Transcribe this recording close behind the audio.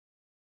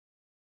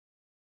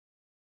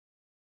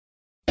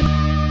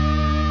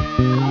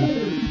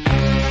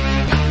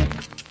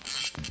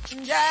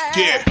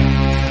Yeah.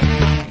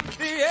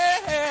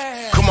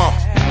 Come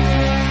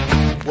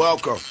on.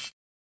 Welcome.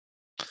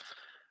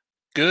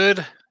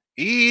 Good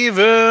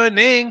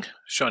evening.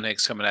 Sean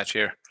Higgs coming at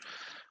you here.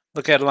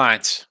 Look at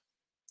lines.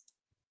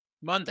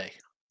 Monday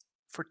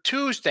for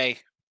Tuesday,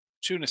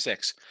 June the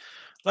 6th.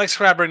 Like,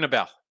 subscribe, ring the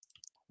bell.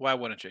 Why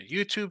wouldn't you?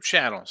 YouTube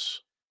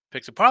channels.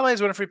 Picks and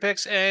parlays, winning free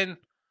picks, and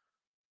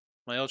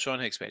my old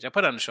Sean Higgs page. I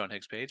put it on the Sean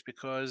Higgs page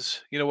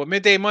because, with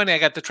Midday Money, I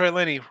got Detroit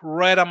Lenny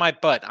right on my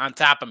butt, on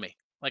top of me,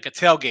 like a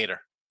tailgater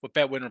with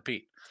bet, win,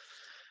 repeat.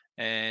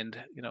 And,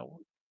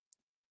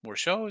 more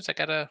shows.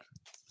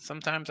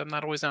 Sometimes I'm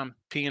not always on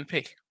P&P.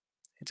 It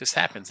just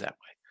happens that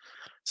way.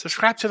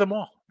 Subscribe to them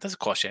all. It doesn't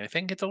cost you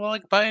anything. Hit the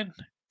like button,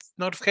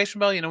 notification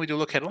bell. We do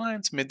look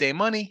headlines, Midday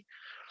Money,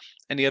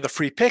 and the other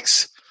free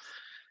picks.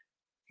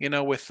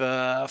 With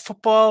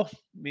football,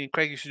 me and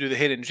Craig used to do the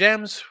Hidden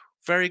Gems.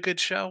 Very good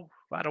show.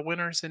 A lot of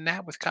winners in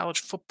that with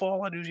college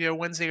football on usually a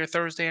Wednesday or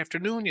Thursday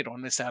afternoon. You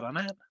don't miss out on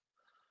that.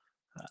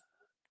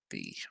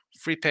 The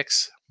free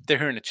picks, they're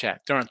here in the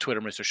chat. They're on Twitter,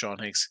 Mr. Sean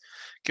Higgs.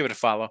 Give it a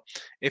follow.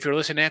 If you're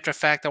listening after the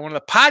fact on one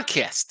of the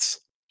podcasts,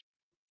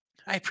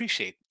 I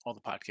appreciate all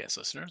the podcast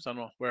listeners. I don't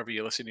know, wherever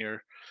you listen to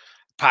your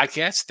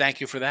podcasts. Thank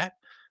you for that.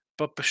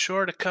 But be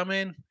sure to come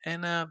in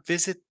and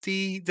visit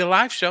the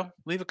live show.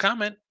 Leave a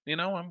comment.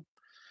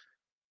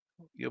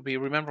 You'll be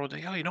remembered.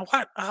 Oh, you know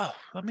what? Oh,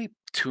 let me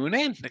tune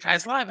in. The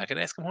guy's live. I can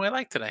ask him who I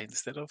like today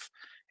instead of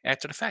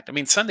after the fact.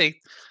 Sunday,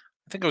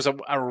 I think it was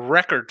a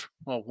record.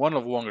 Well, one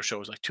of the longer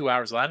shows, like 2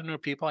 hours. A lot of new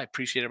people. I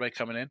appreciate everybody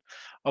coming in.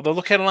 Although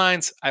look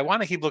headlines, I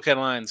want to keep look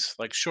headlines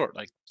like short,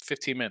 like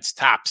 15 minutes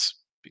tops,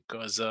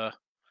 because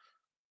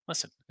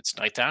listen, it's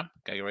nighttime.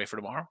 Gotta get ready for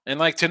tomorrow. And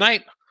like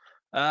tonight,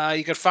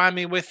 you can find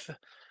me with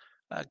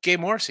Gabe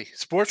Morrissey,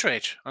 Sports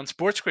Rage on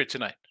Sports Grid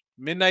tonight,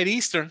 midnight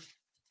Eastern.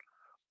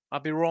 I'll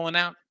be rolling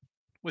out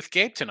with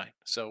Gabe tonight,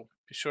 so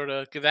be sure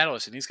to give that a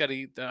listen. He's got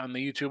on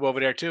the YouTube over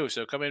there too,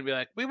 so come in and be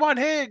like, we want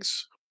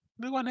Higgs.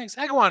 We want Higgs.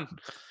 I go on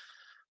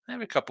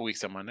every couple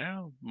weeks. I'm on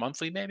there,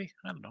 monthly maybe.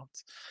 I don't know.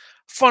 It's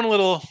a fun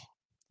little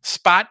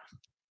spot.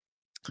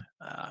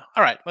 All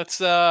right, let's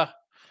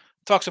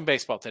talk some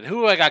baseball today.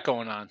 Who do I got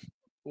going on?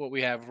 What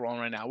we have rolling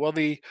right now? Well,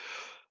 the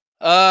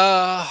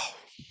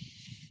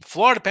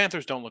Florida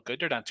Panthers don't look good.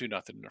 They're down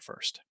 2-0 in their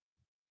first.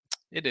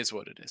 It is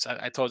what it is.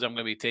 I told you I'm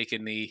going to be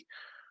taking the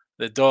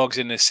dogs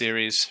in this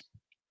series,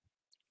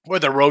 or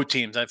the road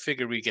teams. I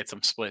figured we'd get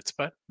some splits,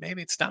 but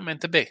maybe it's not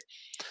meant to be.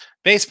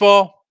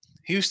 Baseball,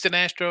 Houston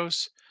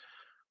Astros,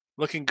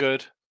 looking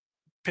good.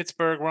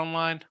 Pittsburgh run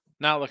line,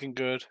 not looking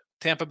good.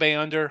 Tampa Bay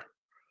under,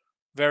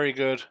 very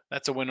good.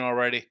 That's a win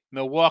already.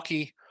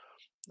 Milwaukee,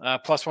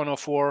 plus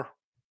 104,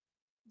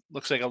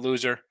 looks like a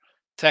loser.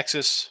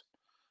 Texas,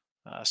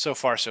 so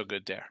far so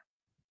good there.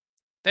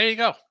 There you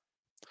go.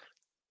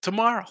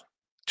 Tomorrow,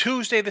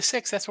 Tuesday the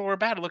 6th, that's what we're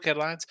about to look at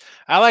lines.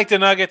 I like the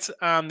Nuggets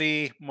on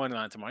the money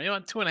line tomorrow.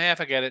 2.5,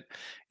 I get it.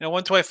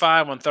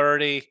 125,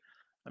 130.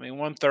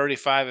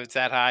 135 if it's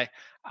that high.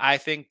 I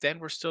think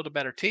Denver's still the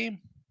better team.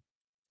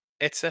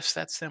 It's just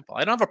that simple.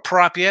 I don't have a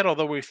prop yet,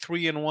 although we're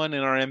 3-1 in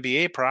our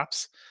NBA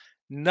props.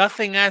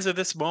 Nothing as of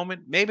this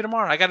moment. Maybe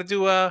tomorrow. I got to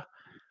do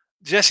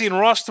Jesse and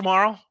Ross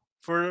tomorrow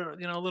for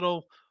a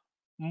little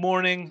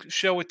morning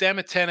show with them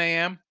at 10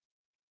 a.m.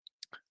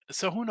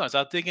 So who knows?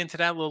 I'll dig into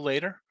that a little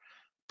later.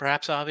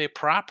 Perhaps I'll have a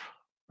prop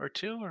or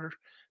two, or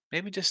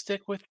maybe just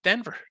stick with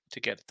Denver to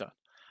get it done.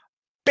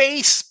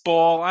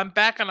 Baseball. I'm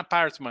back on the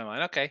Pirates money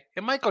line. Okay,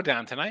 it might go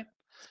down tonight.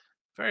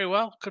 Very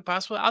well, could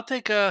possibly. I'll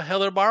take a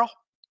Hiller Barrel.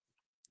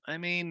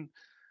 Again,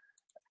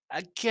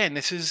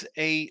 this is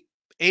a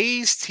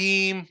A's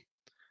team.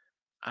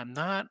 I'm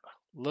not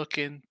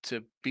looking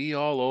to be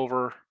all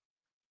over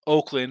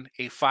Oakland,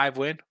 a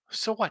 5-win.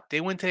 So what? They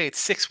win today. It's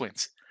 6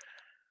 wins.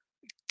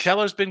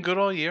 Keller's been good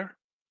all year.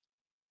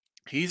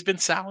 He's been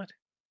solid.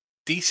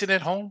 Decent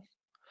at home.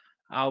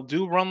 I'll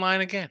do run line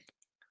again.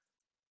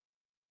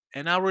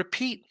 And I'll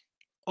repeat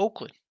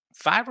Oakland.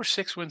 5 or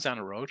 6 wins on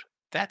the road.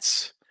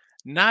 That's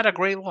not a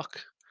great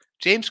look.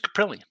 James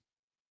Caprillion.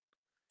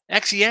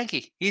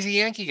 Ex-Yankee. He's a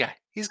Yankee guy.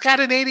 He's got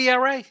an 80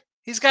 ERA.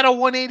 He's got a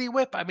 180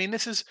 whip.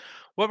 This is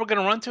what we're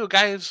going to run to. A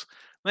guy who's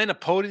letting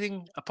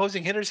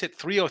opposing hitters hit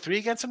 303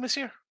 against him this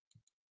year.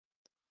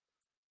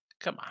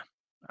 Come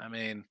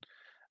on.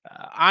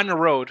 On the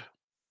road,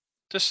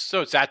 just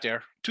so it's out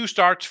there, 2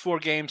 starts, 4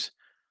 games,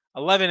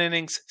 11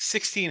 innings,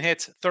 16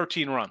 hits,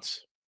 13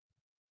 runs.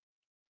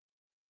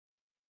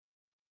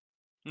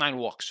 9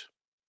 walks.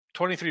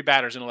 23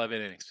 batters in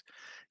 11 innings.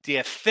 Do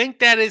you think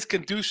that is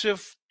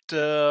conducive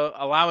to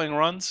allowing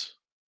runs?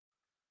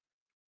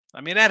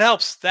 That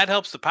helps. That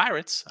helps the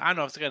Pirates. I don't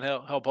know if it's going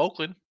to help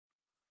Oakland.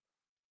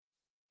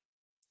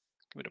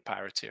 Give me the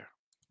Pirates here.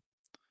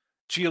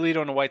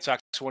 Giolito on the White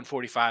Sox,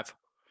 145.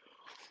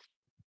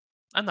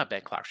 I'm not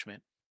bad, Clark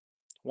Schmidt.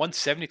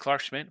 170,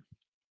 Clark Schmidt.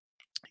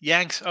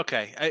 Yanks,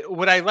 okay.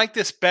 Would I like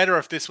this better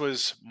if this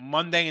was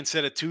Monday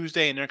instead of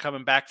Tuesday and they're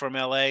coming back from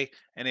L.A.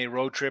 and a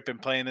road trip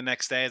and playing the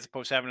next day as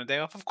opposed to having a day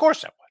off? Of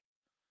course I would.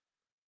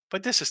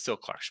 But this is still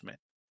Clark Schmidt.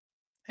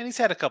 And he's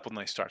had a couple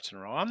nice starts in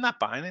a row. I'm not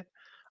buying it.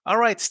 All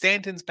right,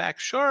 Stanton's back.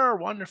 Sure,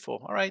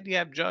 wonderful. All right, you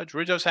have Judge.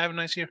 Rizzo's having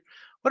a nice year.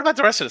 What about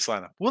the rest of this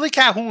lineup? Willie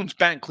Calhoun's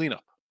batting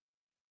cleanup.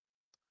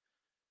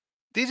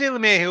 DJ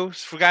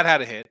LeMahieu's forgot how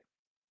to hit.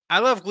 I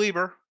love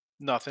Gleber.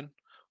 Nothing.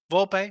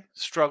 Volpe,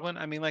 struggling.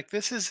 I mean, like,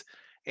 this is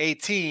a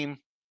team.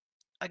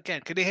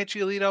 Again, could they hit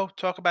Giolito?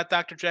 Talk about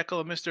Dr. Jekyll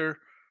and Mr.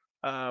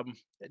 Um,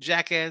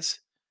 Jackass.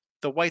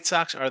 The White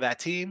Sox are that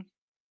team.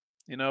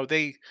 You know,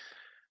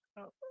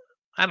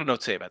 I don't know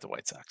what to say about the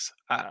White Sox.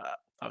 I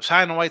was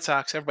high on the White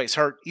Sox. Everybody's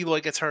hurt.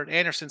 Eloy gets hurt.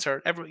 Anderson's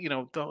hurt.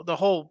 The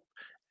whole.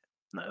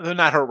 They're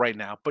not hurt right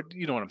now, but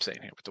you know what I'm saying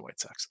here with the White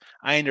Sox.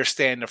 I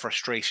understand the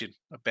frustration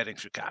of betting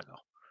Chicago.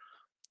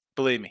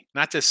 Believe me,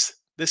 not just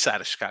this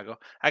side of Chicago.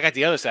 I got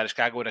the other side of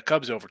Chicago with a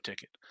Cubs over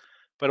ticket.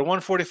 But a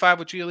 145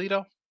 with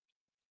Giolito.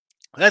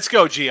 Let's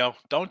go, Gio.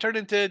 Don't turn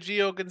into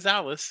Gio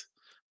Gonzalez.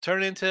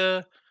 Turn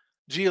into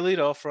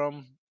Giolito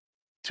from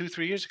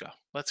 2-3 years ago.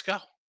 Let's go.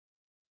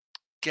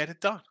 Get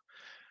it done.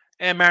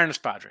 And Mariners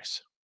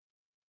Padres.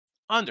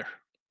 Under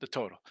the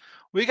total.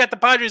 We got the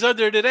Padres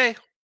under today.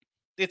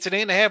 It's an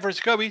 8.5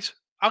 versus Cubbies.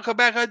 I'll come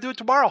back and do it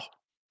tomorrow.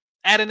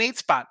 At an 8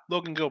 spot,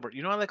 Logan Gilbert.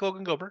 You know I like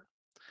Logan Gilbert.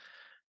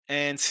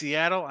 And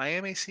Seattle, I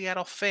am a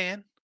Seattle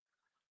fan.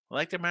 I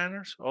like the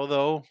Mariners.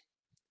 Although,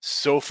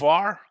 so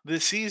far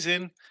this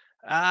season,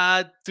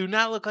 do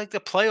not look like the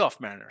playoff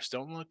Mariners.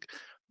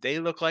 They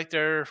look like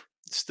they're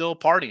still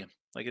partying.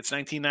 Like it's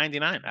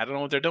 1999. I don't know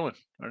what they're doing.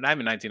 Or not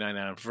even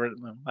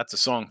 1999. That's a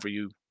song for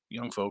you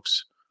young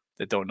folks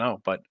that don't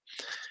know. But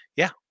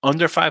yeah,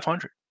 under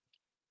 500.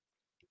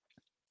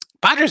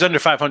 Padres under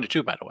 500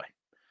 too, by the way.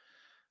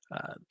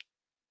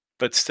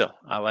 But still,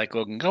 I like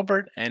Logan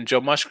Gilbert and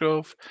Joe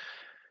Musgrove.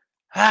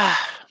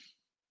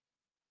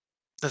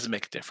 Doesn't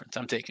make a difference.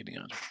 I'm taking the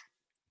under.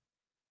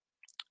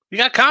 You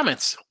got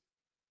comments.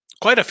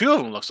 Quite a few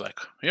of them, looks like.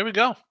 Here we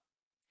go.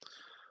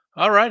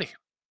 All righty.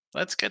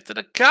 Let's get to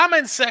the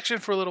comments section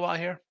for a little while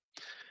here.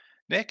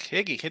 Nick,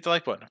 Higgy, hit the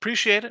like button.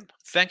 Appreciate it.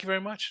 Thank you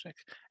very much, Nick.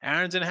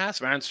 Aaron's in the house.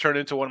 Aaron's turned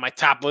into one of my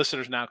top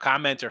listeners now,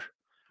 commenter.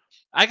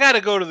 I got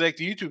to go to the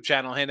YouTube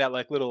channel and hand out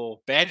like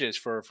little badges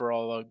for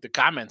all the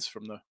comments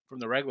from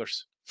the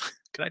regulars.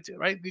 Can I do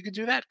right? You can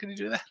do that. Can you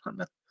do that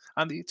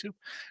on the YouTube?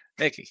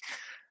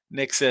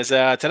 Nick says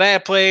today I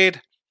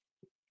played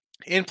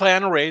in play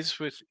on a raise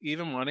with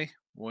even money.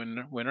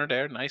 Winner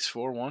there. Nice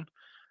 4-1.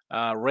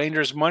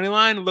 Rangers money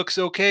line looks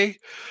okay.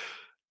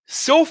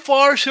 So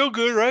far, so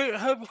good, right?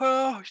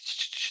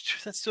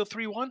 That's still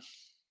 3-1.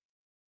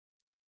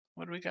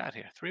 What do we got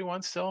here?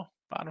 3-1 still.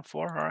 Bottom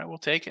 4. All right, we'll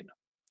take it.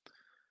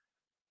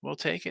 We'll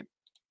take it.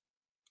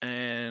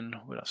 And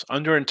what else?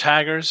 Under and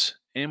Tigers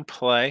in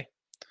play.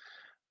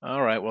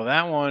 All right. Well,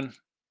 that one.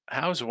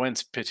 How's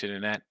Wentz pitching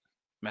in that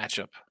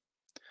matchup?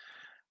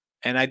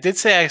 And I did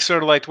say I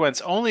sort of liked Wentz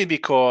only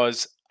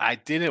because I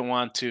didn't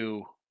want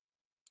to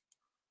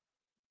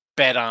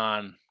bet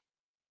on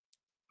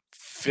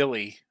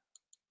Philly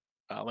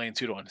laying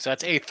 2-1. So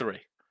that's 8-3.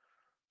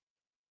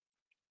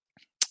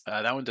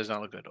 That one does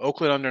not look good.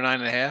 Oakland under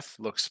 9.5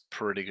 looks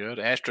pretty good.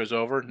 Astros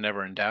over,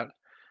 never in doubt.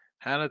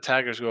 How did the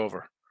Tigers go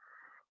over?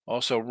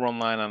 Also, run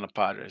line on the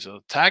Padres. So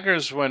the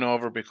Tigers went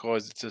over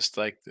because it's just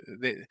like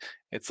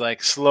it's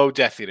like slow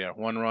deathy there.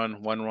 One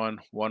run.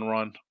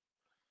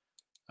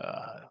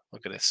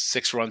 Look at this.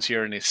 6 runs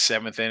here in the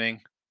 7th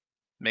inning.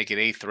 Make it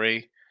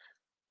 8-3.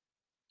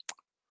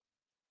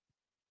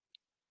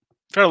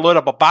 Try to load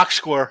up a box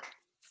score.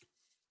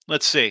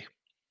 Let's see.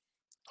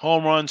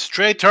 Home runs.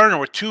 Trey Turner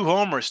with 2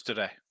 homers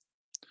today.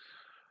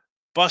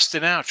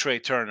 Busting out Trey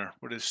Turner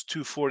with his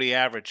 240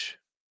 average.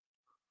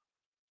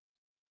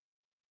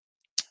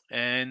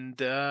 And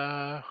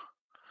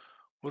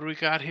what do we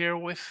got here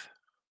with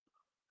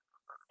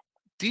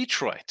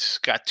Detroit?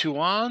 Got 2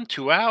 on,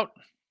 2 out.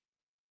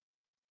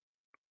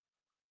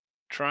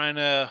 Trying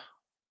to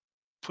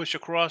push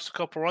across a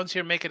couple runs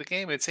here, make it a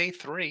game. It's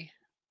 8-3.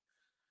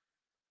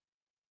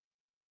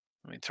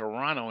 I mean,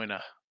 Toronto in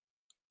a,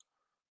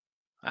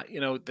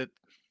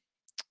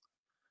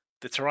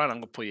 the Toronto, I'm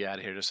going to pull you out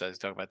of here just as I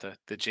talk about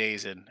the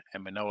Jays and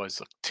Manoahs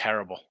look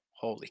terrible.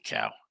 Holy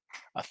cow.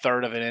 A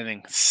third of an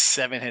inning,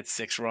 7 hits,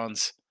 6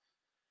 runs.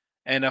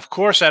 And, of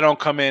course, I don't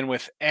come in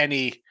with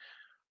any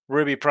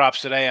ribby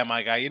props today on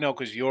my guy.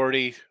 Because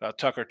Yordi,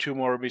 Tucker, 2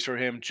 more ribbies for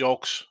him.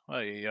 Jokes.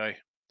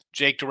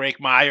 Jake Drake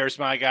Myers,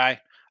 my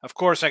guy. Of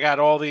course, I got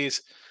all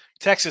these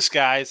Texas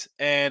guys.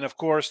 And, of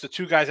course, the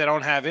 2 guys I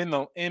don't have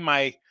in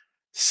my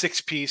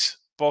 6-piece,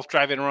 both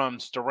driving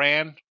runs.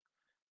 Duran,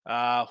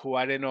 who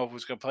I didn't know if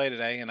was going to play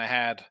today, and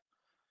I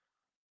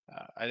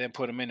didn't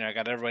put him in there. I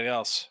got everybody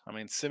else. I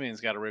mean,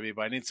 Simeon's got a ribby,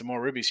 but I need some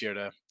more ribbies here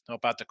to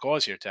help out the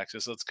cause here,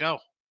 Texas. Let's go.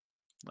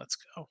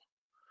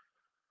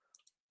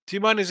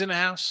 T-Money's in the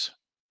house.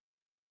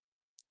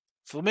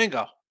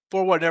 Flamingo.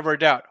 Forward, never a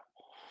doubt.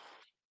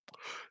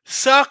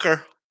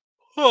 Soccer.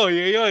 Oh,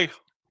 yeah.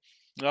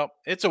 Well,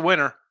 it's a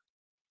winner.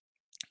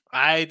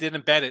 I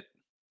didn't bet it.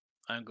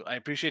 I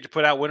appreciate you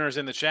put out winners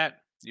in the chat.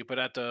 You put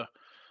out the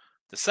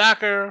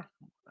soccer.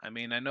 I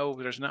mean, I know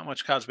there's not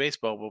much college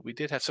baseball, but we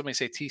did have somebody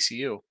say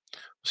TCU.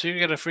 So you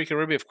get a freaking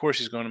ribby. Of course,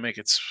 he's going to make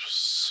it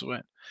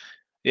sweat.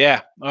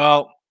 Yeah.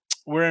 Well,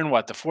 we're in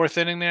what, the fourth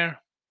inning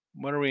there?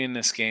 What are we in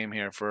this game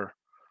here for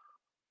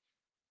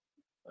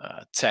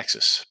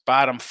Texas?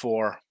 Bottom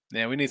four.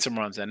 Yeah, we need some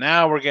runs. And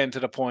now we're getting to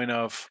the point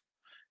of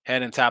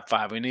heading top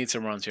five. We need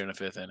some runs here in the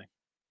fifth inning.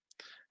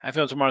 I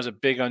feel tomorrow's a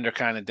big under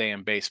kind of day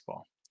in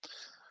baseball.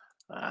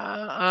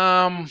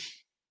 Uh, um.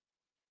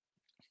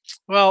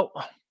 Well,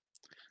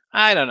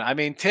 I don't know. I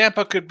mean,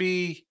 Tampa could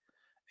be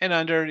an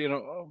under.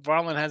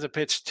 Varland hasn't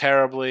pitched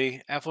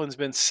terribly. Eflin's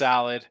been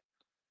solid,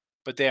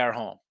 but they are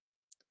home.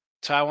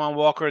 Taiwan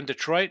Walker in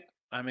Detroit.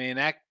 I mean,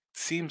 that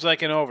seems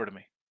like an over to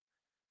me.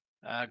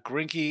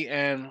 Grinky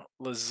and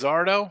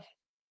Lizardo.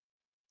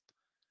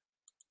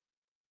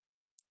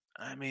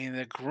 I mean,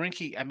 the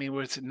Grinky. I mean,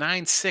 we're at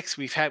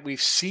 9-6.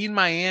 We've seen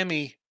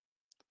Miami.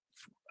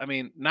 I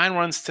mean, 9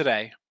 runs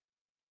today.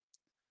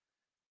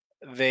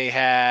 They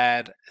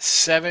had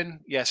 7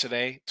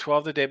 yesterday,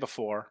 12 the day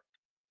before,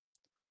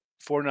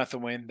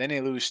 4-0 win. Then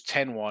they lose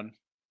 10-1,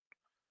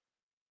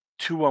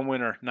 2-1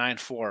 winner,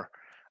 9-4.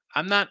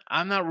 I'm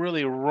not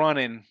really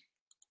running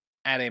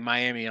at a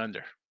Miami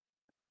under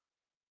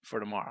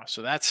for tomorrow.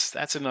 So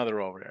that's another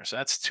over there. So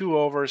that's 2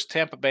 overs.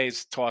 Tampa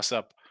Bay's toss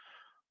up.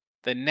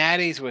 The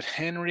Natties with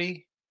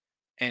Henry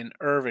and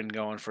Irvin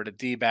going for the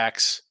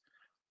D-backs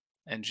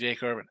and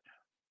Jake Irvin.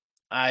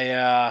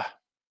 Am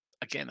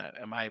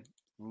I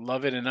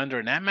loving an under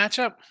in that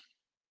matchup?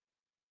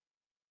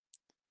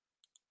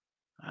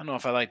 I don't know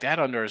if I like that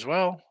under as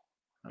well.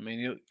 I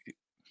mean,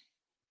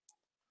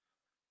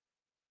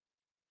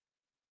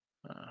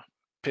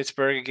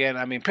 Pittsburgh again.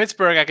 I mean,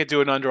 Pittsburgh, I could do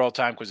an under all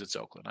time because it's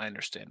Oakland. I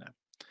understand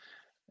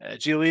that.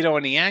 Giolito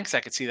and the Yanks, I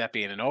could see that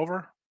being an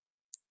over.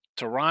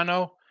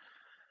 Toronto,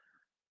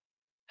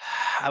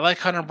 I like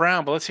Hunter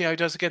Brown, but let's see how he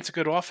does against a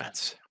good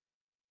offense.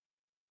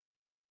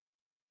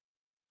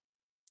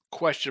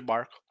 Question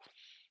mark.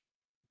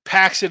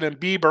 Paxton and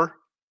Bieber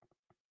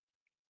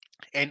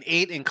and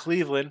 8 in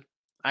Cleveland.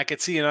 I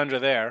could see an under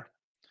there.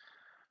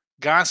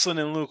 Gonsolin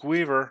and Luke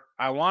Weaver.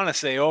 I want to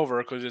say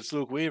over because it's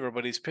Luke Weaver,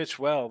 but he's pitched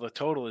well. The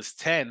total is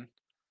 10.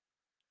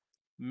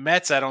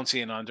 Mets, I don't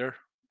see an under.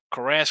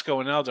 Carrasco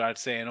and Elder, I'd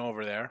say an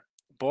over there.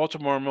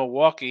 Baltimore and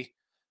Milwaukee,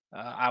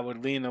 I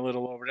would lean a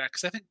little over that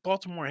because I think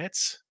Baltimore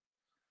hits.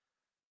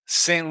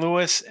 St.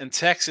 Louis and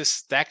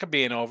Texas, that could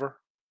be an over.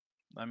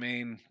 I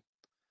mean,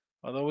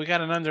 although we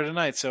got an under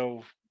tonight,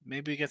 so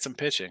maybe we get some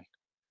pitching.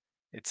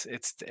 It's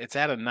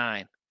at a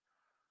 9.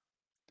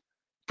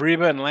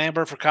 Breba and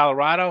Lambert for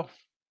Colorado,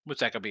 which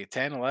that could be a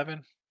 10,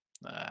 11.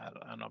 I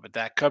don't know about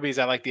that. Cubbies,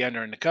 I like the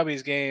under in the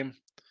Cubbies game.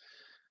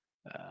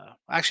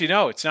 Actually,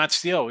 no, it's not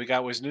Steele. We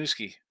got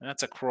Wisniewski.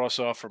 That's a cross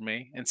off for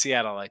me. And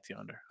Seattle, I like the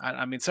under.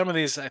 I mean, some of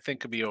these I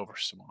think could be over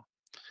tomorrow.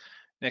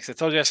 Next, I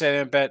told you I said I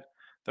didn't bet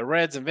the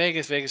Reds in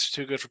Vegas. Vegas is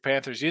too good for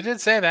Panthers. You did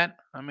say that.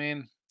 I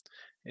mean,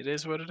 it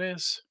is what it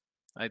is.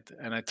 I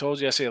told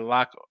you yesterday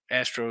lock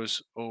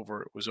Astros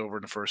over. It was over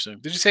in the first inning.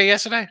 Did you say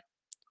yesterday?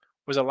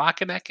 Was a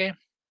lock in that game?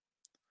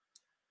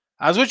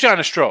 I was with you on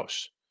the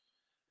Stros.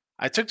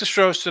 I took the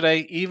Stros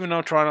today, even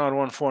though Toronto had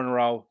won 4 in a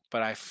row,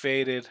 but I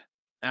faded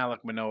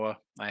Alek Manoah.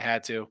 I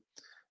had to.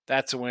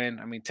 That's a win.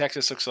 I mean,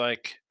 Texas looks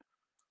like,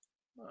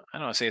 I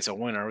don't want to say it's a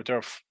winner.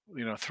 They're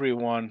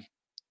 3-1.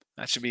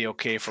 That should be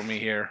okay for me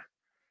here.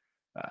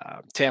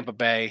 Tampa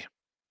Bay.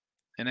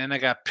 And then I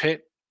got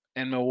Pitt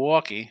and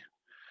Milwaukee.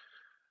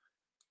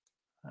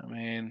 I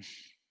mean,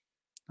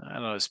 I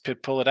don't know. Does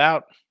Pitt pull it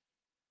out?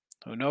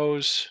 Who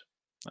knows?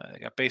 They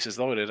got bases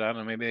loaded. I don't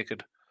know. Maybe they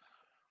could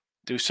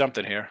do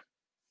something here.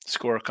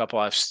 Score a couple.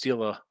 I'll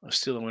steal a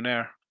win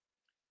there.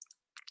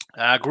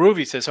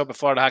 Groovy says, hope a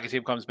Florida hockey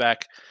team comes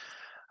back.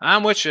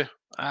 I'm with you.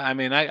 I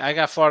mean, I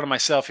got Florida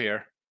myself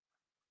here.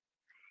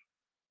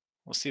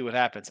 We'll see what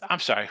happens. I'm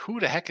sorry. Who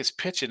the heck is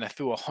pitching that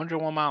threw a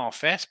 101-mile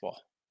fastball?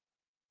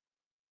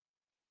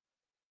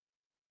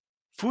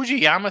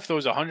 Fujiyama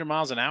throws 100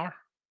 miles an hour?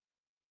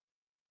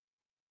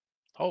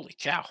 Holy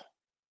cow.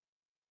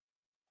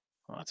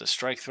 Well, that's a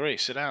strike 3.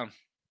 Sit down.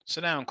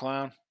 Sit down,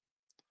 clown.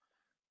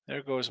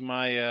 There goes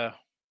my... Oh,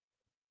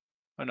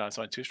 no, it's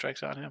only 2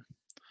 strikes on him.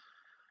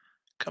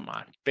 Come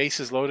on.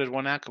 Bases loaded,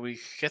 1 out. Can we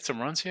get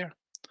some runs here?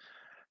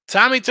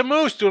 Tommy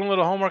Tamoose doing a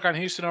little homework on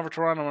Houston over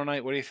Toronto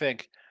tonight. What do you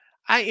think?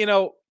 I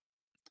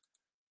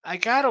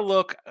got to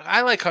look.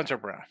 I like Hunter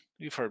Brown.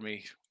 You've heard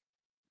me,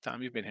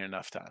 Tom. You've been here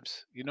enough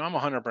times. I'm a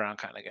Hunter Brown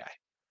kind of guy.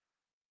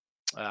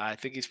 I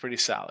think he's pretty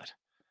solid.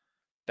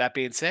 That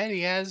being said,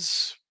 he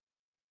has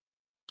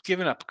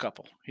given up a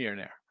couple here and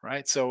there,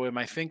 right? So am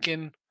I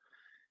thinking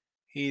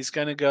he's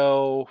going to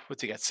go,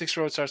 what's he got? 6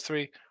 road starts,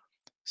 3.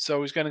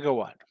 So he's going to go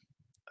what?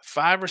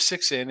 5 or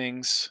 6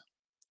 innings,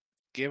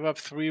 give up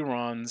 3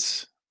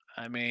 runs.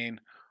 I mean,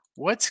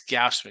 what's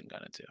Gausman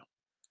going to do?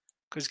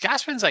 Because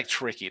Gausman's like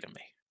tricky to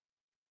me.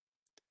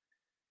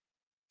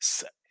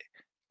 So,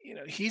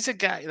 he's a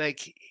guy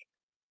like,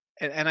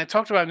 and I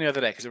talked about him the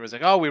other day because it was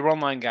like, oh, we run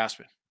line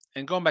Gausman.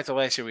 And going back to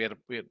last year, we had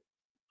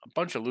a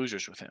bunch of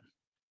losers with him.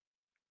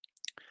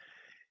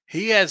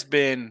 He has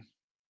been,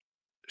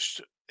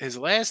 his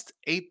last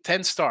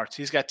 8-10 starts,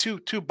 he's got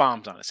two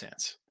bombs on his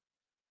hands.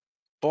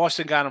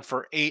 Boston got him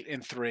for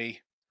 8-3.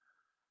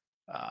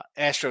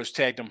 Astros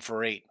tagged him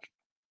for 8.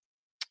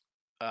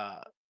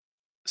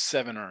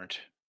 7 earned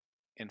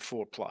in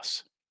 4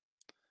 plus.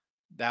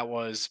 That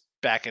was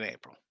back in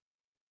April.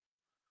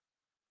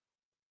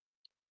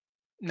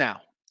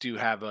 Now, do you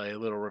have a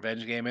little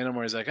revenge game in him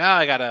where he's like,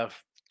 I got to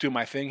do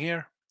my thing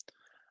here?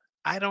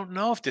 I don't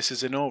know if this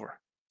is an over.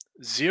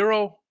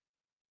 0,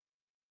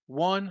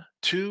 1,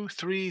 2,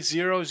 3,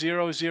 0,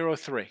 0, 0,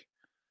 3.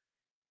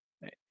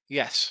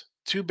 Yes,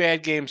 2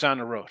 bad games on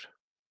the road.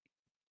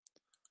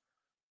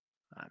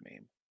 I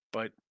mean,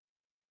 but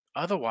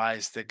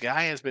otherwise, the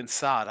guy has been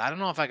solid. I don't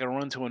know if I can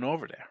run to an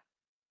over there.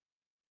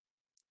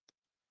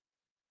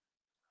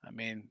 I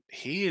mean,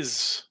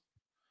 he's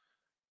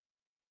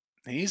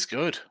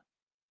good.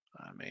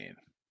 I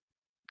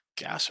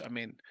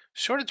mean,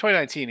 short of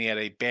 2019, he had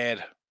a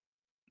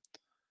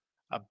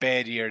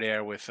bad year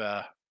there with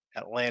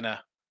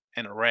Atlanta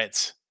and the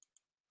Reds.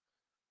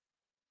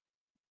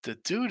 The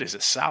dude is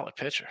a solid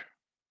pitcher.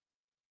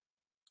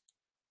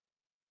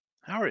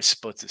 How are his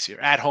splits this year?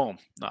 At home.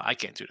 No, I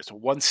can't do this.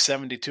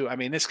 172. I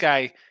mean, this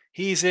guy,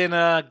 he's in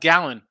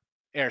Gallon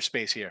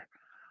airspace here.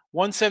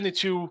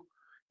 172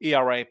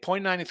 ERA,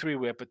 .93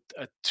 whip,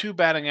 a 2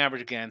 batting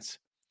average against,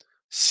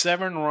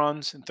 7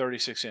 runs in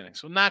 36 innings.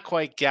 So not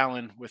quite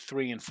Gallon with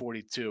 3 and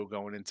 42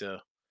 going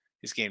into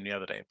his game the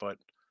other day, but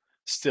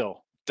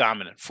still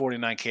dominant.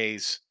 49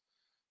 Ks,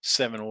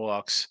 7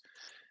 walks.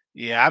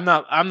 Yeah, I'm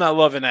not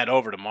loving that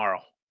over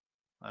tomorrow.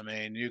 I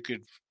mean,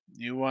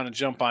 you want to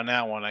jump on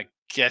that one, I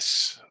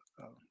guess.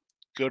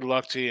 Good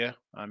luck to you.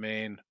 I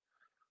mean,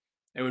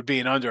 it would be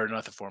an under or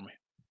nothing for me.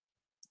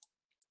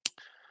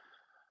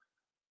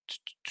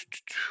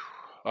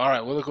 All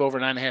right, we'll look over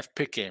 9.5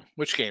 pick game.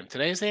 Which game?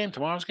 Today's game?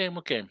 Tomorrow's game?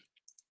 What game?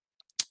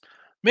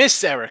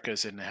 Miss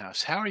Erica's in the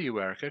house. How are you,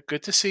 Erica?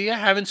 Good to see you.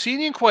 Haven't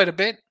seen you in quite a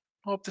bit.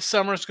 Hope the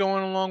summer's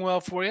going along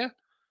well for you.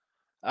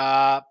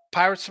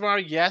 Pirates tomorrow,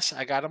 yes.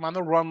 I got them on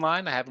the run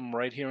line. I have them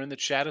right here in the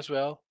chat as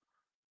well.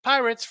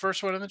 Pirates,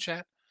 first one in the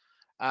chat.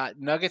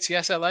 Nuggets,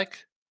 yes, I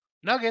like.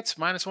 Nuggets,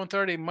 minus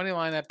 130. Money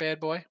line, that bad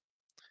boy.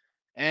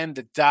 And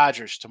the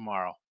Dodgers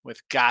tomorrow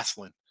with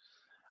Goslin.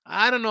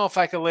 I don't know if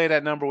I could lay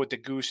that number with the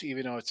Goose,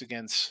 even though it's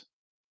against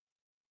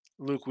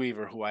Luke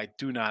Weaver, who I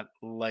do not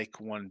like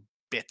one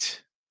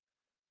bit.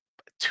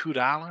 $2?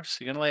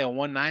 You're going to lay a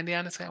 190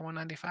 on this guy,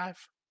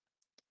 195?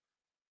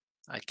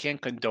 I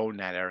can't condone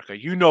that, Erica.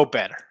 You know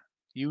better.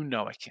 You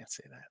know I can't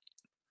say that.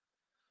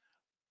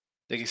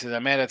 Dickie says,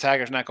 I'm mad at the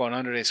Tigers not going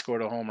under. They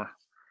scored a homer.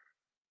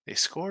 They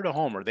scored a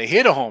homer. They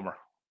hit a homer.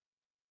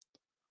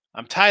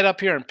 I'm tied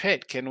up here in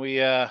Pitt. Can we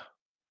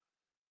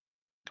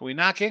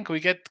knock in? Can we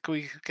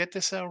get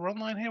this run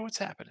line here? What's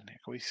happening here?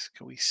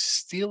 Can we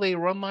steal a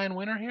run line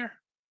winner here?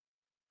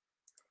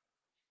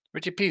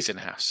 Richie P's in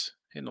the house.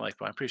 Hitting the like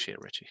button. I appreciate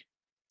it, Richie.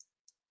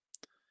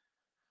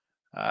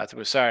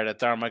 Sorry, that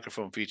darn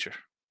microphone feature.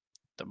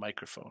 The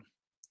microphone.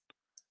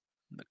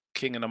 The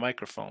king of the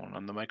microphone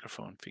on the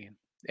microphone feed.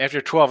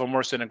 After 12, I'm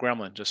worse than a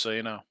gremlin, just so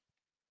you know.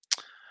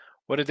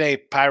 What a day,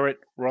 pirate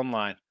run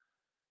line.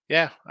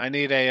 Yeah, I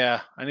need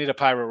a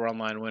pirate run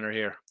line winner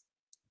here.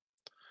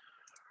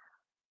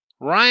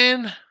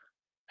 Ryan,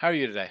 how are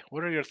you today?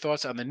 What are your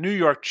thoughts on the New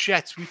York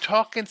Jets? We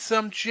talking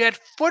some Jet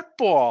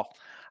football.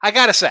 I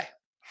gotta say,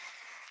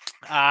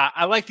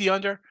 I like the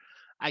under.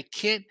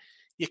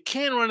 You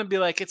can't run and be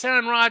like, it's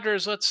Aaron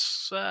Rodgers.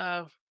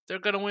 They're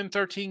gonna win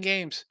 13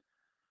 games.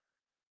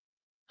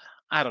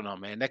 I don't know,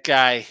 man. That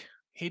guy,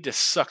 he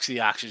just sucks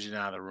the oxygen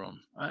out of the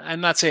room.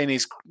 I'm not saying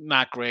he's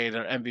not great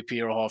or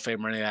MVP or Hall of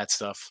Fame or any of that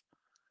stuff.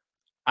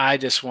 I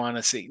just want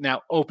to see.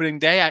 Now, opening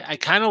day, I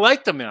kind of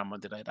like them there on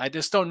Monday night. I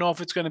just don't know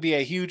if it's going to be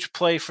a huge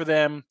play for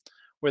them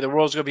where the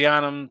world's going to be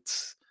on them.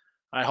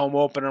 My home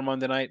opener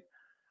Monday night.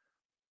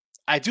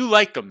 I do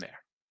like them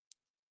there.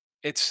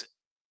 It's,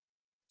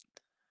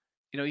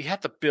 you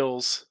had the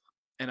Bills,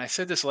 and I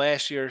said this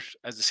last year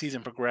as the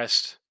season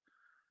progressed.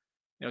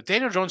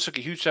 Daniel Jones took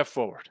a huge step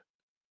forward.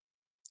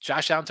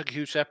 Josh Allen took a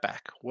huge step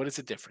back. What is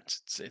the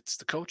difference? It's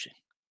the coaching.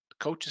 The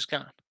coach is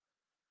gone.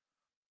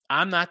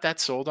 I'm not that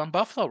sold on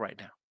Buffalo right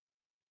now.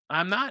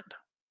 I'm not.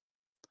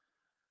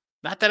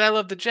 Not that I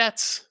love the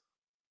Jets.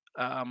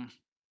 I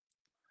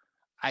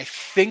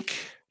think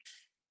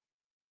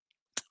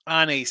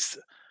on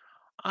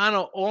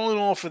all in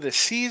all for the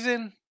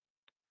season,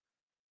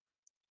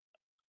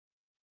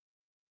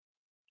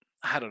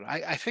 I don't know.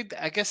 I think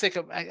they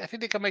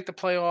could make the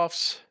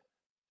playoffs.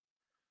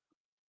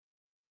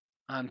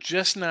 I'm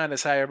just not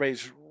as high.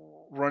 Everybody's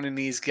running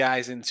these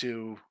guys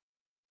into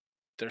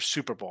their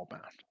Super Bowl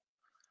bound.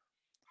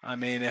 I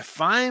mean, if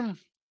I'm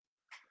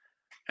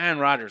Aaron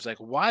Rodgers, like,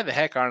 why the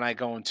heck aren't I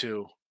going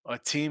to a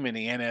team in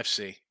the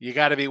NFC? You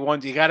got to be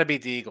one. You got to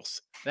beat the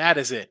Eagles. That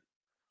is it.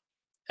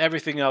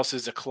 Everything else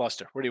is a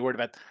cluster. What are you worried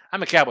about?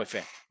 I'm a Cowboy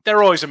fan.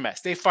 They're always a mess.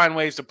 They find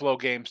ways to blow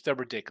games. They're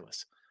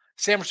ridiculous.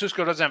 San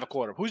Francisco doesn't have a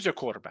quarterback. Who's their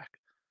quarterback?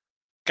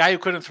 Guy who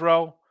couldn't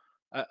throw?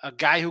 A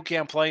guy who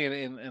can't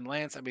play in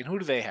Lance? I mean, who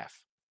do they have?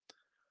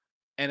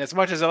 And as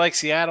much as I like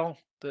Seattle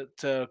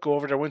to go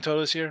over their win total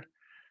this year,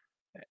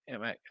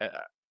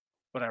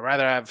 would I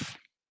rather have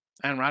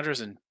Aaron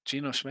Rodgers and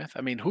Geno Smith.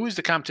 I mean, who's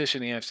the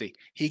competition in the AFC?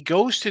 He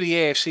goes to the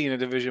AFC in a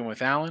division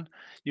with Allen.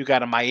 You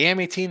got a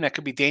Miami team that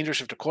could be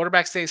dangerous if the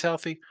quarterback stays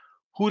healthy.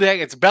 Who the heck?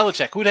 It's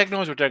Belichick. Who the heck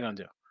knows what they're going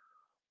to do?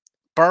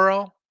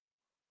 Burrow,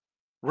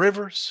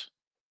 Rivers,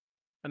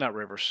 not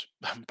Rivers.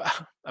 I'm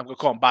going to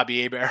call him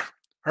Bobby Abear.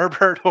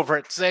 Herbert over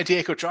at San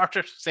Diego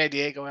Chargers, San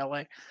Diego,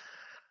 LA.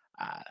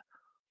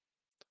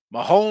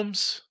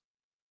 Mahomes,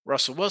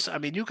 Russell Wilson. I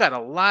mean, you got a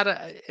lot of,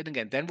 and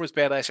again, Denver's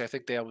bad last year. I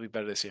think they'll be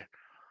better this year.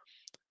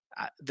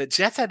 The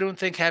Jets, I don't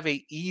think, have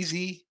a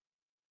easy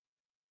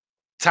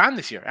time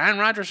this year. Aaron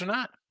Rodgers or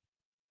not.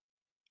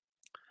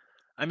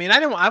 I mean,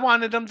 I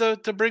wanted them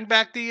to bring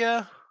back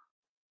the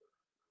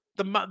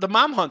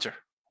mom hunter.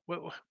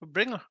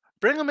 Bring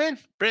him in.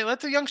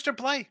 Let the youngster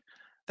play.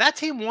 That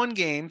team won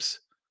games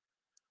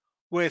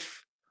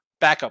with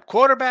backup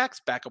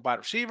quarterbacks, backup wide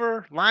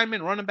receiver,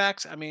 linemen, running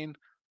backs. I mean,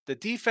 the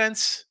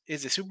defense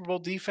is a Super Bowl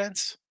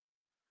defense.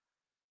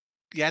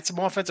 You had some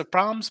offensive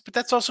problems, but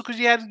that's also because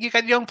you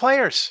got young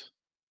players.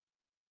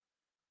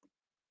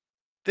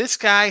 This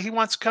guy, he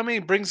wants to come in, he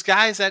brings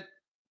guys that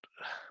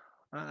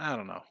I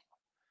don't know.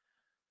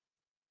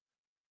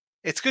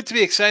 It's good to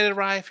be excited,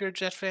 Ryan, if you're a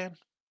Jet fan.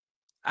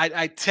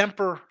 I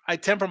temper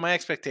my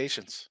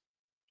expectations.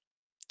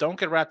 Don't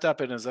get wrapped up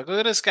in it. It's like, look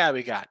at this guy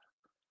we got.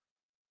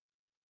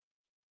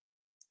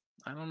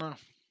 I don't know.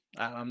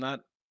 I'm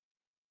not.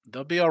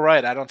 They'll be all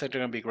right. I don't think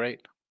they're going to be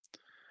great.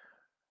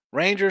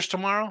 Rangers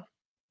tomorrow?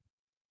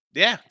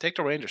 Yeah, take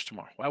the Rangers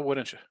tomorrow. Why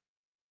wouldn't you?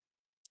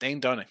 Dane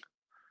Dunning.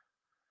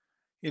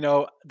 You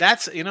know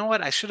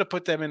what? I should have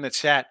put them in the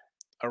chat.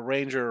 A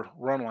Ranger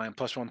run line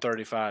plus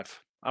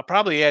 135. I'll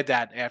probably add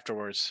that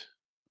afterwards.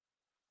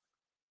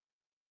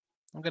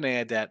 I'm going to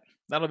add that.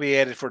 That'll be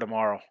added for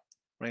tomorrow.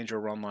 Ranger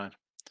run line.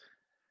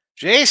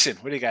 Jason,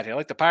 what do you got here? I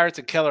like the Pirates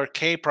and Keller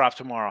K prop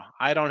tomorrow.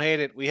 I don't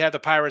hate it. We have the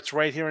Pirates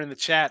right here in the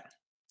chat.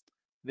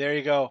 There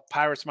you go.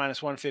 Pirates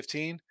minus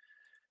 115.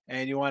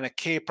 And you want to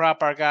K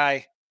prop our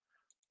guy,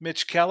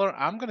 Mitch Keller.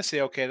 I'm going to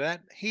say okay to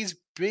that. He's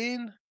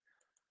been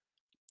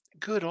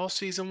good all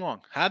season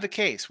long. How the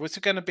case? What's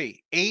it going to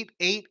be? 8,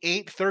 8,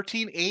 8,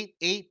 13, 8,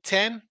 8,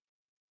 10?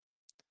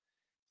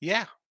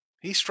 Yeah,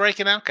 he's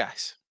striking out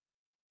guys.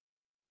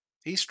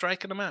 He's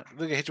striking them out.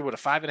 Look at hit you with a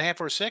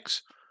 5.5 or a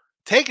 6.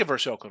 Take it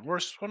versus Oakland. One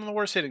of the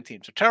worst hitting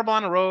teams. They're terrible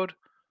on the road.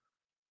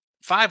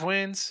 5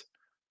 wins.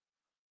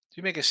 Do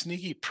you make a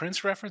sneaky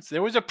Prince reference?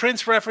 There was a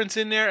Prince reference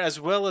in there as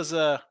well as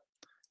a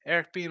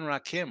Eric B. and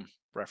Rakim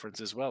reference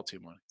as well,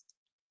 Team Money.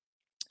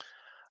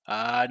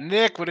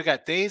 Nick, what do you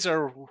got? They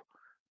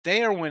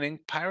are winning.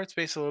 Pirates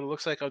base a little.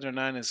 Looks like under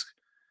 9 is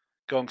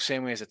going the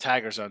same way as the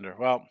Tigers under.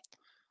 Well,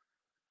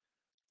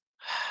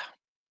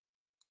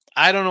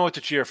 I don't know what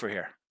to cheer for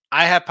here.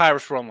 I have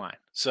Pirates run line,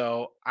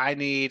 so I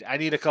need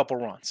a couple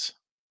runs.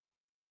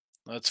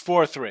 It's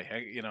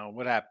 4-3. You know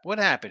what happened? What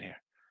happened here?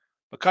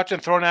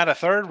 McCutcheon thrown out a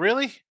third?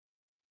 Really?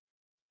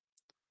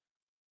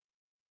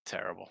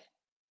 Terrible.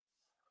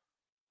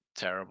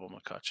 Terrible,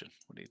 McCutcheon.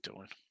 What are you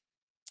doing?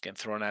 Getting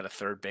thrown out of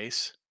third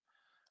base.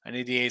 I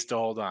need the A's to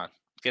hold on.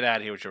 Get out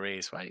of here with your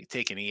A's. Why are you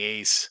taking the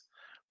A's?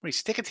 What, you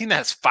take a team that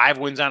has 5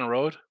 wins on the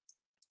road?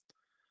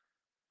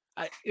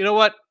 You know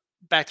what?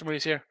 Back to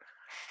Maurice here.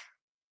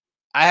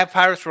 I have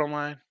Pirates run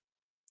line.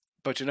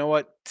 But you know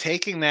what?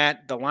 Taking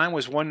that, the line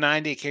was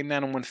 190. It came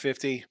down to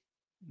 150.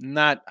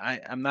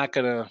 I'm not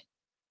going to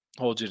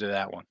hold you to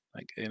that one.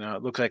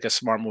 It looks like a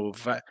smart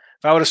move.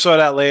 If I would have saw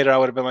that later, I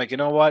would have been like, you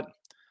know what?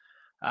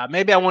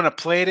 Maybe I wouldn't have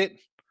played it,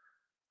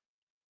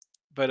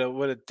 but it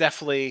would have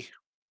definitely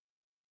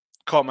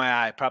caught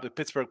my eye. Probably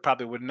Pittsburgh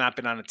would not have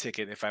been on a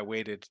ticket if I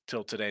waited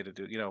till today to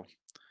do.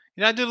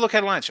 I do look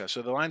at line show.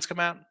 So the lines come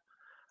out.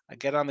 I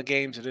get on the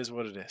games. It is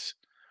what it is.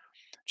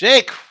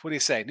 Jake, what do you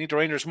say? Need the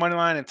Rangers money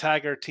line and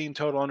Tiger team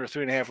total under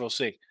 3.5. We'll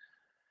see.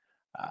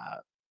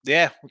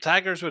 Yeah, well,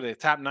 Tigers with the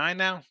top 9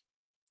 now,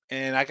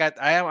 and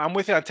I'm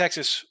with you on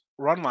Texas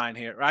run line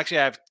here. Actually,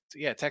 I have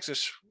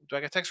Texas. Do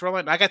I got Texas run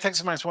line? I got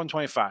Texas minus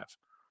 125.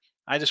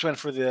 I just went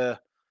for the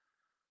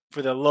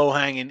low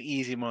hanging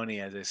easy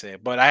money, as they say.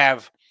 But I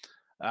have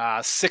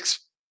 6.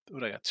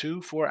 What I got?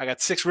 2, 4. I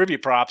got 6 ribby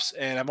props,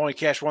 and I've only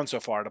cashed 1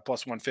 so far to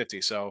plus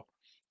 150. So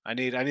I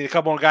need a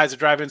couple more guys to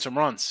drive in some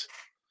runs.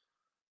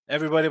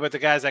 Everybody but the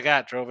guys I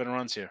got drove in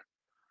runs here.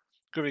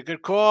 Could be a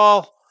good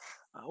call.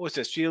 What's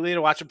this?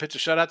 Giolito, watch him pitch a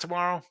shutout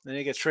tomorrow. Then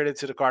he gets traded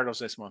to the Cardinals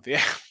this month.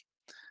 Yeah.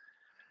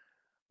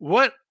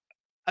 What?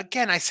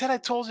 Again, I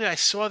told you I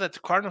saw that the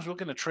Cardinals were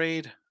looking to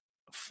trade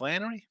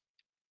Flannery.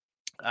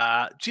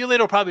 Giolito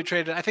will probably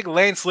trade. I think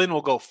Lance Lynn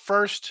will go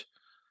first.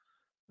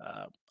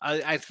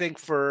 I think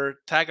for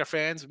Tiger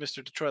fans,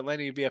 Mr. Detroit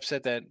Lenny, you'd be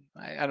upset that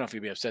I don't know if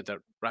you'd be upset that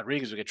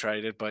Rodriguez would get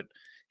traded, but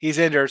he's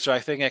injured, so I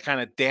think that kind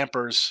of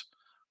dampers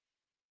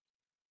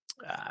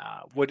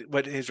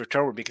what his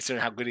return would be,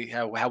 considering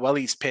how well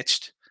he's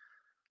pitched.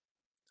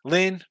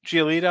 Lynn,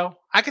 Giolito,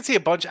 I could see a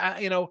bunch.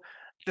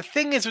 The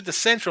thing is with the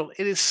Central,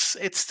 it's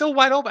still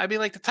wide open. I mean,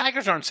 like the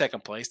Tigers are in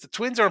second place, the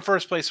Twins are in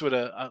first place with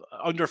a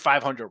under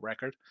 500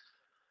 record.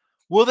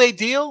 Will they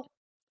deal?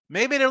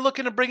 Maybe they're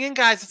looking to bring in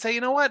guys and say, you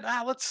know what,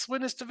 let's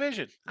win this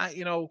division.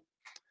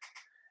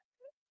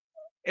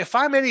 If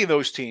I'm any of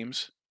those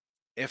teams,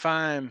 if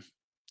I'm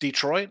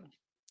Detroit,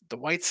 the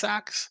White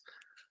Sox,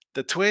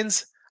 the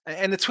Twins,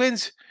 and the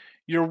Twins,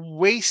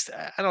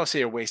 I don't say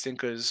you're wasting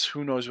because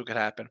who knows what could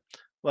happen.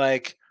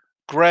 Like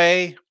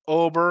Gray,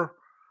 Ober,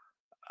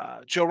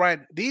 Joe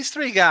Ryan, these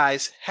three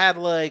guys had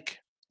like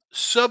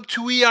sub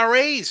 2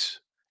 ERAs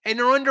and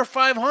they're under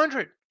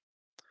 500.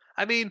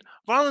 I mean,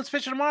 Marlins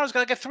pitcher tomorrow's got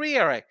like a 3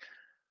 ERA.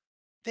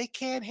 They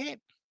can't hit.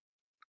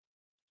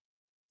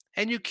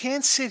 And you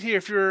can't sit here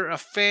if you're a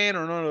fan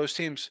or one of those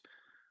teams.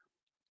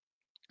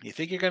 You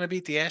think you're going to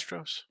beat the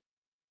Astros?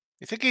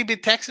 You think you can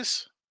beat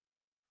Texas?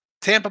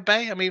 Tampa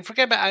Bay? I mean,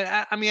 forget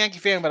about I'm a Yankee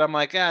fan, but I'm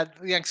like, the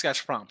Yankees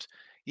got problems.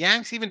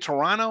 Yanks, even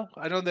Toronto,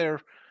 I know they're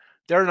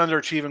an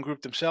underachieving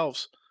group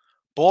themselves.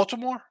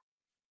 Baltimore?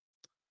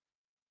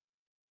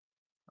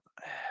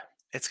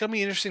 It's going to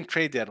be an interesting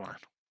trade deadline.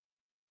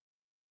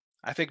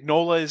 I think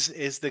Nola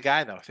is the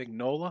guy, though. I think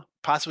Nola,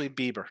 possibly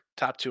Bieber,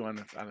 top two on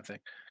the thing.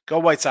 Go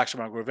White Sox,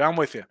 Mark Groovy. I'm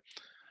with you.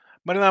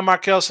 Moneyline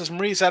Markel says,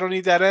 Maurice, I don't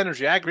need that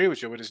energy. I agree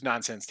with you with his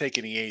nonsense,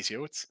 taking the A's here.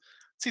 What's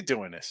he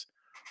doing this?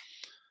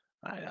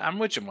 I'm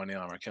with you,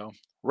 Moneyline Markel.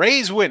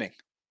 Rays winning.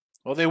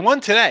 Well, they won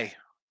today.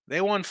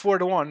 They won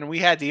 4-1, and we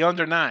had the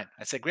under 9.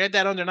 I said, grab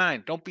that under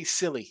 9. Don't be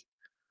silly.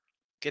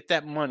 Get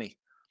that money.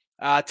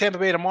 Tampa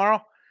Bay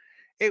tomorrow.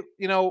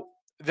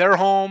 They're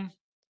home.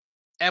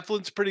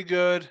 Eflin's pretty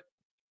good.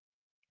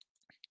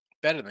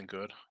 Better than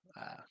good.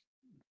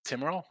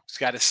 Timmerl, he's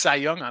got his Cy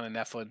Young on an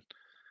Eflin.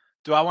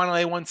 Do I want to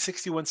lay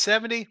 160,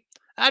 170?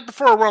 I'd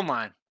prefer a run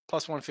line.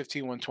 Plus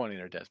 115, 120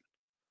 there, Desmond.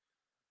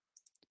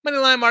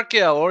 Moneyline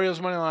Markel. Orioles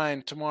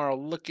moneyline tomorrow.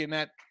 Looking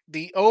at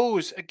the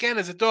O's. Again,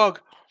 as a dog.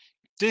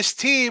 This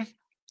team,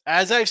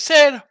 as I've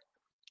said,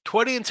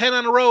 20-10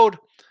 on the road.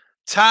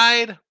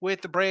 Tied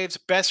with the Braves'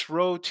 best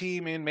road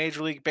team in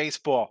Major League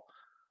Baseball.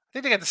 I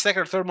think they got the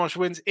second or third most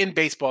wins in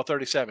baseball,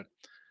 37.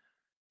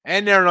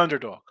 And they're an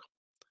underdog.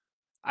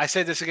 I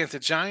said this against the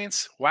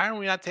Giants. Why are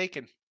we not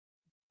taking?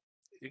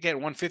 You're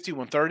getting 150,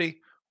 130,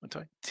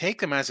 120. Take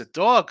them as a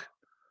dog.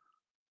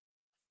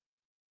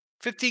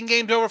 15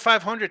 games over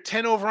 500,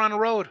 10 over on the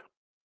road.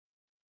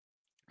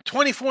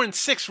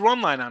 24-6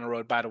 run line on the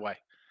road, by the way.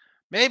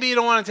 Maybe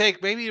you want to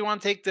take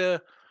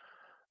the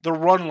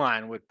run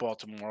line with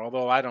Baltimore,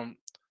 although I don't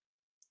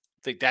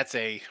think that's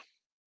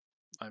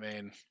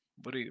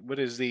what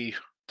is the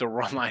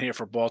run line here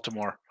for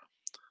Baltimore?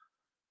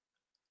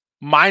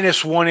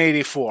 Minus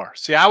 184.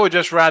 See, I would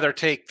just rather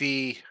take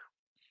the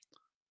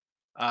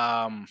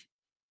plus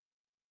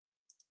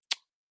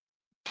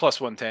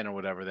 110 or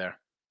whatever there.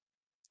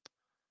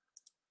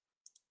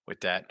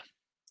 With that.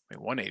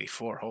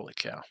 184. Holy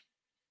cow.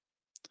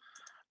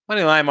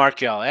 Moneyline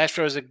Markel.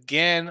 Astros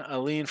again, a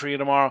lean for you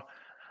tomorrow.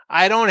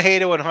 I don't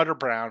hate it with Hunter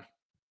Brown.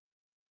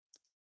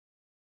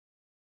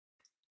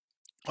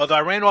 Although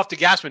I ran off the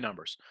Gassman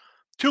numbers.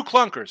 2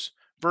 clunkers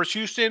versus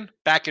Houston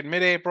back in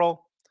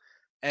mid-April.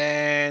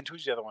 And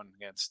who's the other one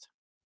against?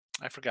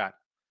 I forgot.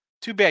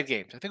 2 bad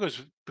games. I think it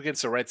was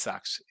against the Red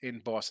Sox in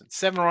Boston.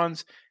 7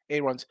 runs,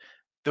 8 runs.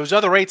 Those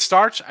other 8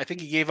 starts, I think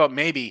he gave up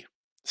maybe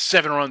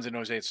 7 runs in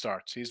those 8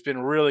 starts. He's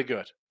been really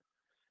good.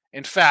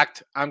 In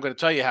fact, I'm going to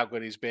tell you how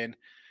good he's been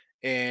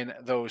in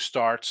those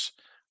starts.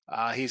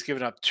 He's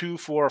given up 2,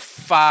 4,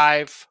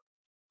 5,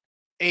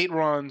 8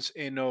 runs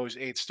in those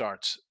 8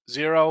 starts.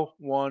 0,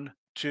 1,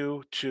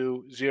 2,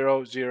 2,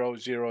 0, 0,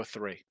 0,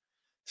 3.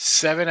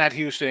 7 at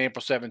Houston,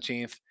 April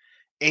 17th.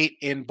 8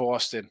 in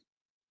Boston.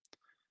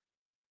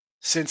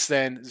 Since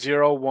then,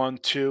 0, 1,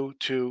 2,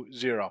 2,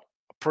 0.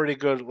 A pretty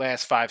good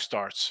last 5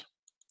 starts.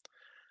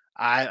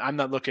 I'm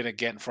not looking to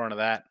get in front of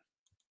that.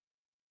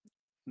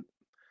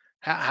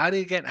 How do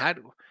you get?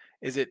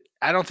 Is it?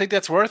 I don't think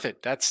that's worth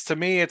it. That's to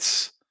me.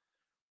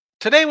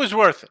 Today was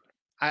worth it.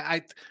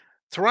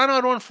 Toronto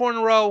had won 4 in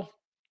a row,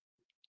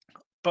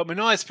 but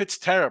Manoah's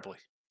pitched terribly.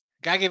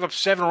 Guy gave up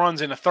 7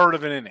 runs in a third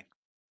of an inning.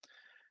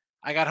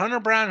 I got Hunter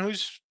Brown,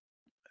 who's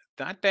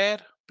not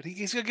bad, but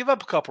he's going to give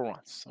up a couple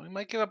runs. So he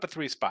might give up a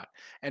 3 spot.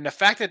 And the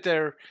fact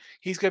that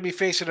he's going to be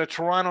facing a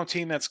Toronto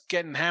team that's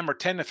getting hammered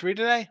 10-3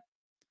 today.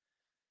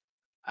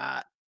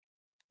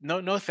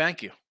 No,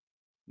 thank you.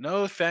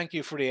 No, thank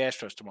you for the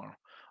Astros tomorrow.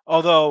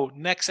 Although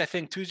next, I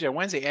think Tuesday or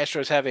Wednesday,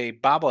 Astros have a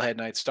bobblehead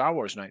night, Star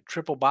Wars night,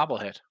 triple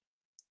bobblehead.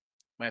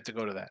 Might have to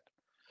go to that.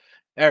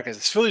 Erica,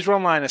 it's Phillies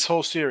run line this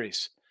whole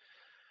series.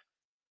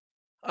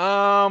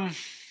 I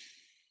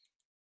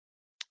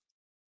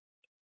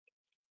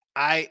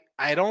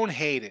don't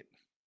hate it,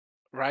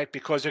 right?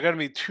 Because they're going to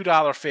be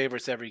 $2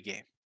 favorites every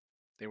game.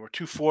 They were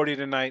 $2.40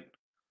 tonight.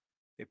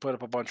 They put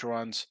up a bunch of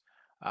runs.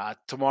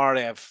 Tomorrow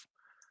they have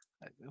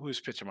who's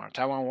pitching tomorrow?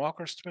 Taiwan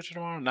Walker's pitching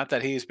tomorrow. Not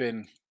that he's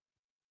been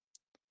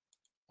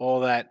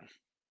all that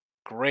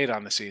great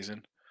on the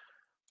season,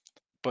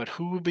 but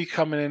who will be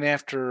coming in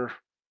after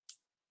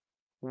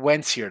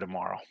Wentz here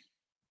tomorrow?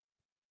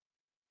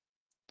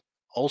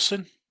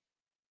 Olsen?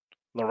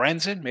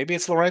 Lorenzen? Maybe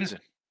it's Lorenzen.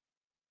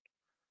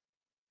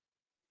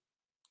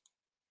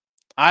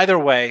 Either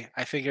way,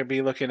 I think you'll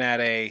be looking at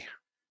a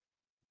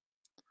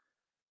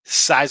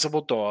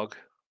sizable dog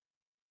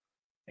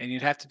and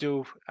you'd have to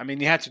do. I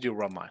mean, you have to do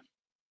run line,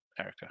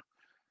 Erica.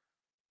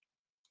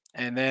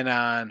 And then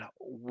on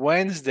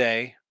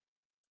Wednesday,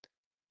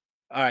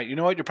 all right, you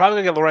know what? You're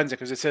probably gonna get Lorenzen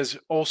because it says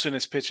Olson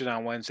is pitching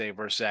on Wednesday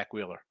versus Zach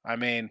Wheeler. I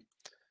mean,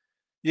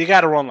 you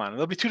got to run line.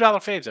 There'll be $2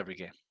 faves every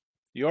game.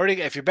 You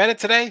already, if you bet it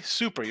today,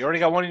 super. You already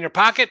got one in your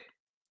pocket.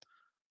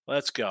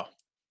 Let's go.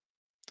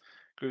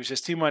 Groove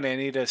says T Money. I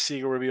need a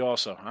Seager Ribby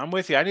also. I'm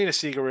with you. I need a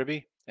Seager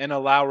Ribby and a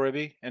Lau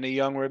Ribby and a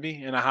Young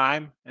Ribby and a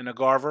Heim and a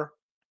Garver.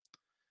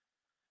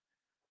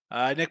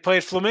 Nick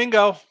played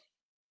Flamingo.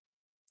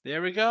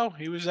 There we go.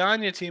 He was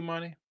on you, Team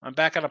Money. I'm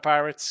back on the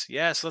Pirates.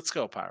 Yes, let's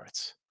go,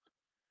 Pirates.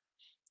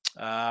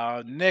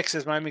 Nick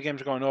says Miami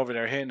games are going over.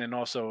 They're hitting, and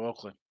also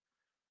Oakland.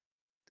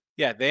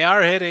 Yeah, they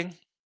are hitting.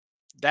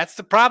 That's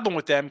the problem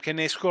with them. Can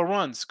they score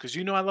runs? Because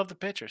you know I love the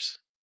pitchers.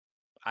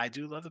 I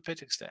do love the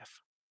pitching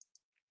staff.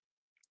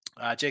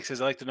 Jake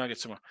says I like the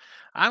Nuggets more.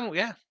 I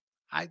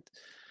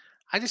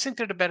just think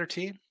they're the better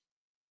team.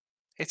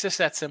 It's just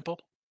that simple.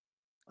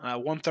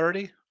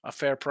 130, a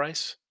fair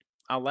price.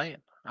 I'll lay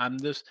it.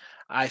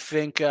 I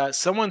think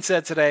someone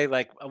said today,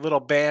 like a little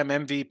Bam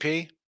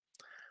MVP.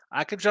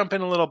 I could jump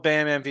in a little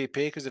Bam MVP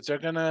because if they're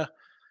gonna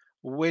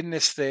win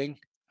this thing,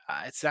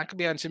 it's not gonna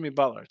be on Jimmy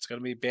Butler. It's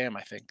gonna be Bam,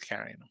 I think,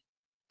 carrying them.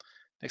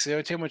 Next, the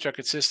other team which are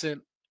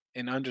consistent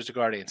in unders to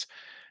Guardians.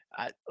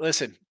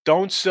 Listen,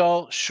 don't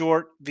sell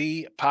short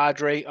the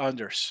Padre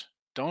unders.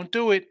 Don't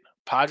do it.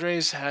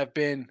 Padres have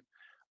been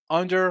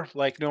under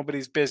like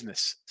nobody's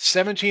business.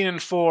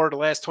 17-4 the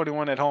last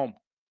 21 at home.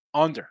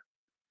 Under.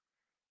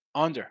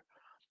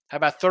 How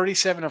about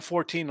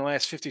 37-14 the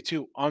last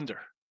 52?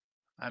 Under.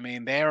 I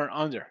mean, they are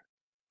under.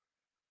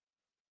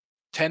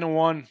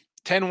 10-1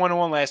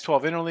 last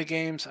 12 interleague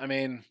games. I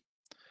mean,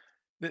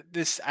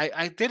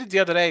 I did it the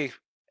other day,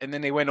 and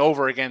then they went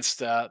over against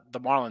the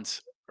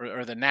Marlins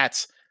or the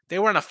Nats. They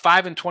were on a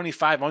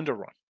 5-25 under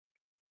run.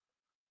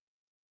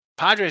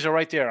 Padres are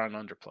right there on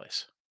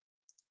underplays.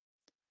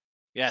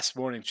 Yes,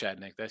 morning chat,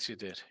 Nick. Yes, you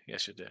did.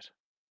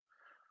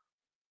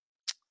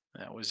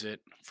 That was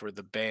it for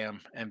the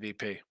BAM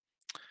MVP.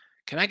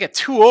 Can I get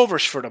 2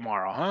 overs for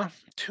tomorrow, huh?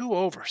 2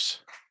 overs.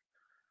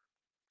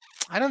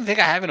 I don't think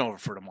I have an over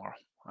for tomorrow.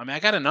 I mean, I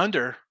got an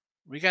under.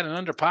 We got an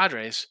under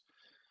Padres.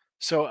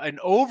 So an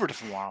over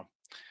tomorrow.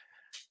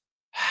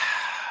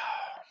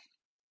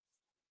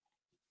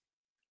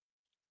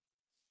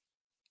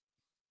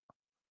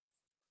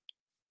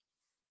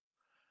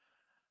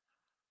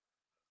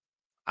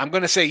 I'm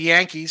going to say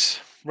Yankees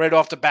right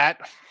off the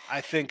bat.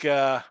 I think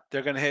they're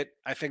going to hit.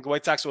 I think the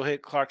White Sox will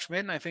hit Clark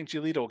Schmidt, and I think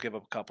Giolito will give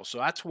up a couple. So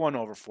that's 1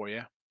 over for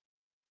you.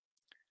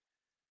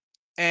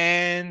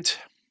 And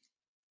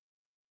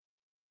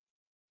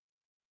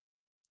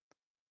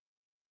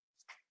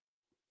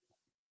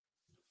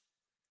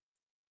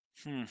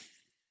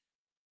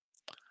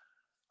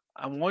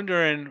I'm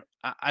wondering.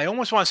 I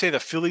almost want to say the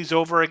Phillies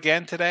over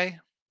again today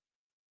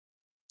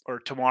or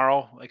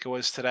tomorrow, like it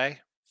was today.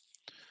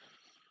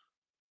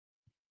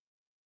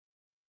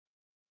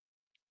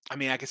 I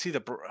mean, I can see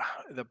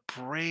the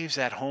Braves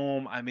at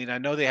home. I mean, I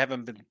know they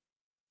haven't been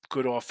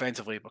good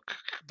offensively, but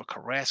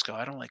Carrasco,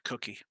 I don't like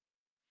Cookie.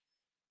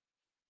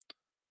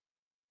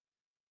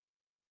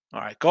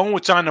 All right, going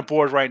what's on the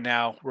board right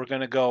now. We're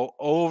going to go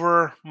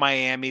over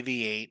Miami,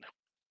 the 8.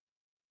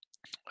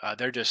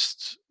 They're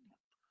just,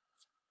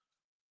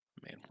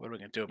 I mean, what are we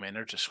going to do, man?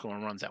 They're just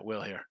scoring runs at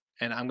will here.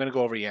 And I'm going to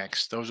go over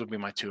Yanks. Those would be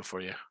my 2 for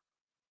you.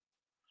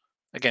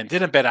 Again,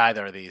 didn't bet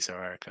either of these,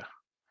 Erica.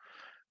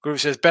 Groove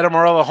says, better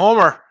Morello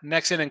homer.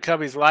 Next inning,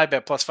 Cubbies live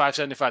bet plus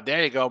 575.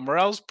 There you go.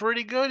 Morel's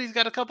pretty good. He's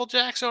got a couple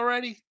jacks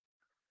already.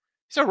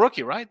 He's a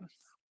rookie, right?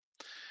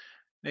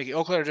 Nicky,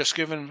 Oakland are just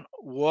giving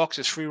walks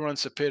as free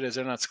runs to Pitt as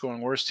they're not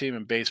scoring. Worst team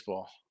in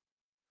baseball.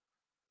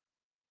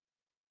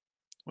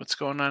 What's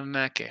going on in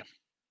that game?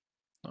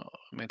 Oh,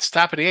 I mean, it's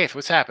top of the 8th.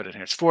 What's happening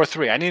here? It's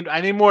 4-3.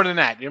 I need more than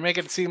that. You're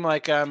making it seem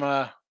like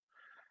I'm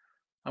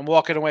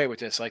walking away with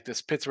this. Like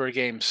this Pittsburgh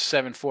game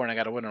 7-4, and I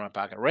got a winner in my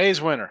pocket. Rays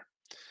winner.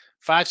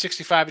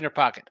 565 in your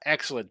pocket.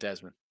 Excellent,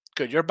 Desmond.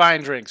 Good. You're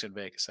buying drinks in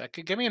Vegas.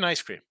 Give me an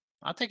ice cream.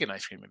 I'll take an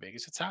ice cream in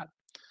Vegas. It's hot.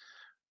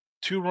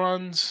 2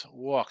 runs,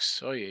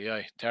 walks. Oh,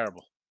 yeah.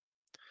 Terrible.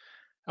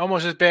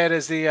 Almost as bad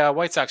as the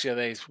White Sox the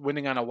other day,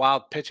 winning on a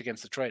wild pitch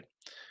against Detroit.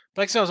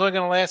 Blake Snell's only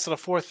going to last till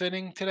the 4th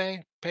inning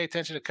today. Pay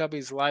attention to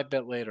Cubbies live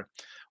bet later.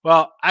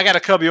 Well, I got a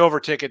Cubby over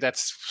ticket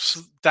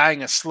that's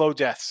dying a slow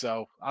death,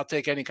 so I'll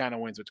take any kind of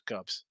wins with the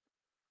Cubs.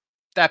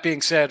 That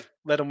being said,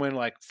 let them win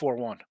like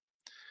 4-1.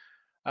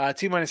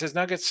 T-Money says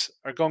Nuggets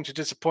are going to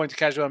disappoint the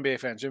casual NBA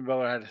fans. Jimmy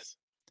Butler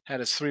had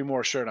his 3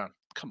 more shirt on.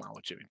 Come on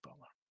with Jimmy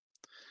Butler.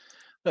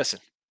 Listen,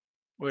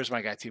 where's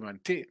my guy T-Money?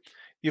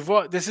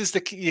 This is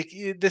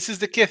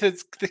the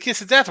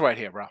kiss of death right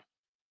here, bro.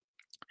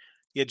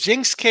 You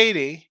jinx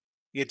KD,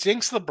 you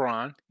jinx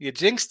LeBron, you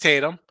jinx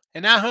Tatum,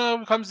 and now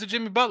here comes the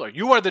Jimmy Butler.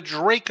 You are the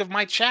Drake of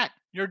my chat.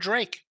 You're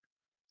Drake.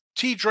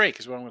 T Drake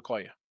is what I'm going to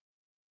call you.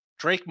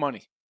 Drake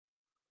money.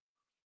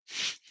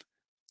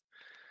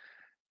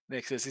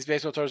 Nick says these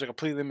baseball tours are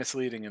completely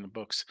misleading in the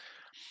books.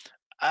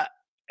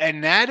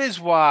 And that is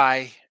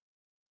why,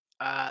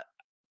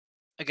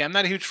 again, I'm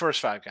not a huge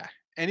first five guy,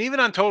 and even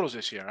on totals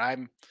this year,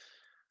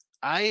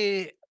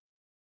 I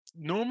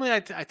normally I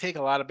take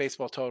a lot of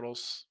baseball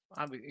totals.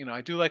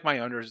 I do like my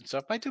unders and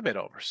stuff. I do bet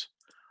overs,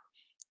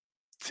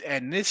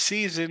 and this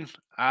season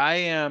I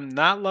am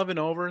not loving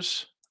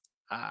overs.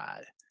 Uh,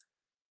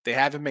 they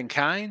haven't been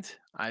kind.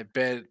 I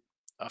bet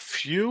a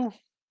few.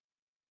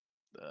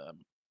 Um,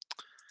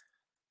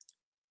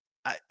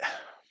 I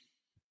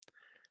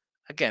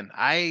again,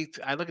 I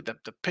look at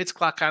the pitch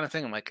clock kind of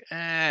thing. I'm like,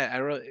 I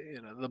really,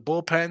 the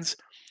bullpens.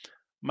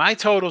 My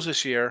totals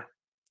this year,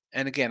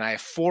 and again, I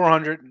have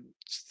 400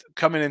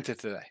 coming into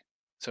today,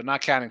 so not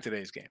counting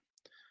today's game.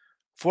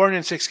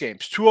 406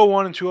 games,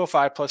 201 and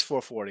 205 plus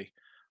 440.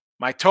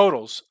 My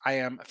totals, I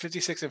am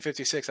 56 and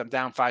 56. I'm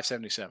down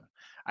 577.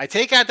 I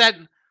take out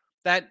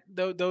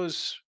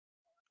those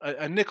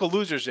a nickel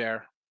losers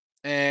there,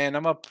 and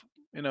I'm up,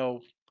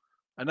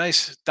 a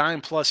nice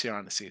dime plus here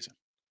on the season.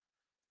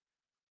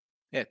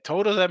 Yeah,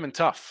 totals have been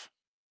tough.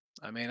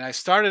 I mean, I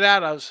started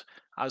out,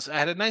 I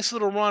had a nice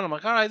little run. I'm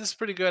like, all right, this is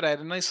pretty good. I had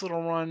a nice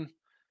little run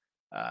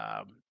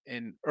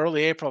in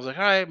early April. I was like,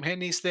 all right, I'm hitting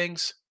these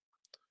things.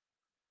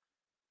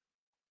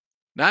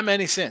 Not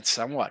many since.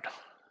 I'm what?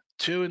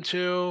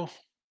 2-2,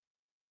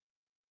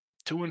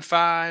 2-5,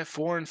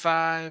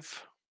 4-5,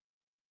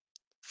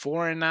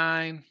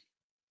 4-9,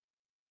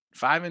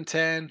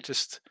 5-10.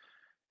 Just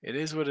it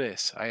is what it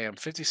is. I am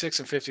 56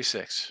 and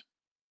 56.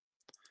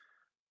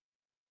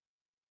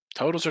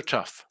 Totals are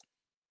tough.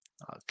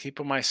 I'll keep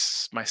on my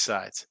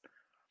sides.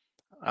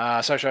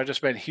 Sorry, I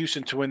just bet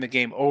Houston to win the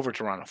game over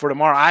Toronto. For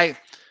tomorrow,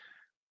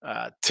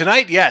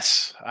 tonight,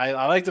 yes.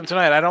 I like them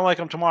tonight. I don't like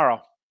them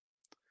tomorrow.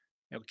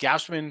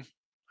 Gausman,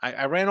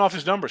 I ran off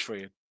his numbers for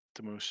you,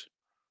 the Moose.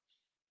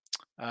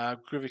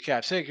 Groovy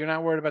Caps. Hey, you're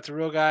not worried about the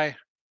real guy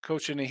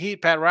coaching the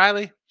Heat, Pat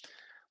Riley?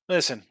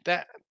 Listen,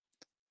 the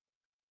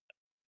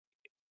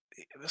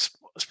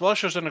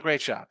Spolster's done a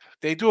great job.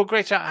 They do a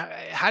great job.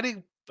 How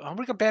I'm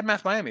going to bad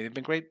math Miami. They've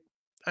been great.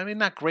 I mean,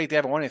 not great. They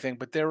haven't won anything,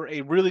 but they're a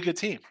really good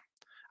team.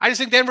 I just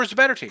think Denver's the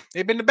better team.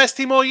 They've been the best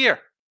team all year.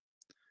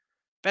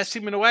 Best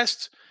team in the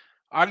West,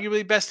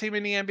 arguably best team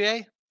in the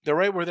NBA. They're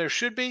right where they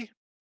should be.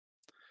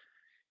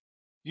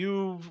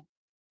 You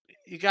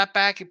got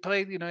back, you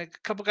played, a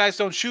couple guys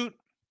don't shoot,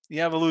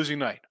 you have a losing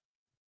night.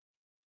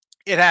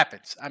 It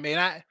happens. I mean,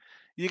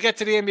 you get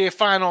to the NBA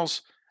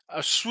Finals,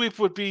 a sweep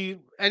would be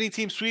any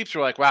team sweeps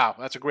are like, wow,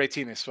 that's a great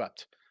team they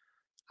swept.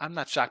 I'm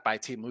not shocked by a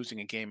team losing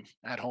a game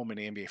at home in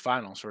the NBA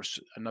Finals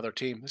versus another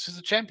team. This is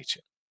a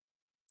championship.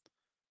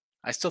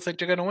 I still think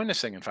they're going to win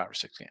this thing in 5 or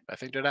 6 games. I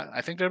think they're better.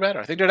 I think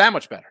they're that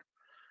much better.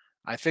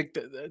 I think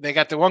they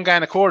got the one guy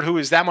in the court who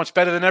is that much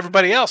better than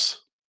everybody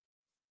else.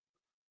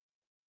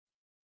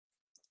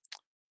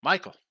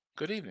 Michael,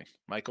 good evening.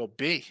 Michael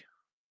B.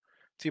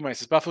 T-Mike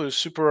says Buffalo is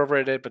super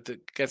overrated, but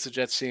against the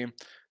Jets team,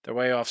 they're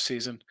way off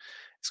season.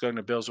 It's going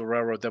to Bills will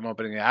railroad them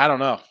opening. I don't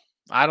know.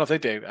 I don't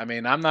think they. I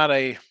mean, I'm not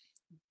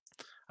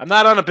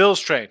on a Bills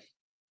train.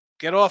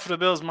 Get off of the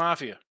Bills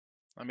Mafia.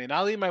 I mean,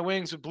 I'll eat my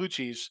wings with blue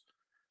cheese.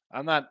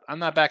 I'm not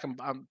backing.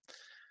 I'm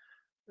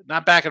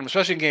not backing them,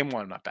 especially in game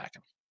one. I'm not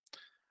backing.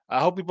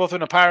 I hope we both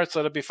win the Pirates.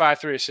 Let it be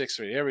 5-3 or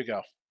 6-3. Here we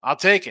go. I'll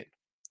take it.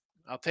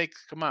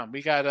 Come on.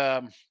 We got.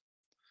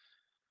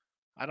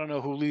 I don't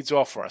know who leads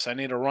off for us. I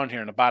need a run here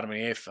in the bottom of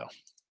the eighth, though.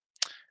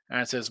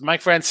 And it says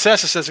Mike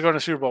Francesa says they're going to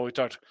the Super Bowl. We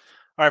talked.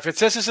 All right,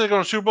 Francesa says they're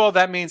going to the Super Bowl.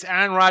 That means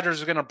Aaron Rodgers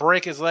is going to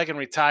break his leg and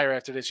retire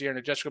after this year, and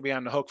they're just going to be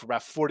on the hook for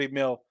about $40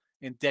 million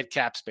in dead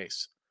cap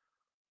space.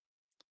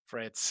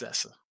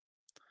 Francesa.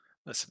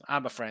 Listen,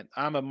 I'm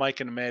a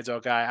Mike and the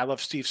Madzo guy. I love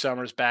Steve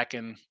Summers back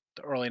in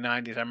the early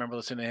 90s. I remember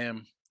listening to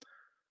him.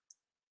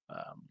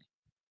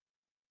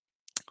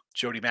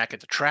 Jody Mack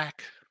at the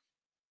track.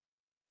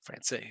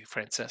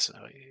 Francesa.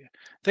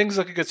 Things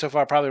looking good so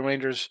far. Probably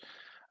Rangers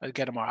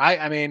get tomorrow.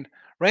 I mean,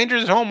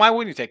 Rangers at home. Why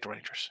wouldn't you take the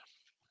Rangers?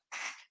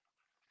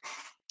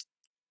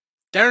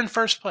 They're in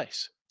first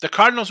place. The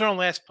Cardinals are in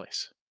last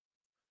place.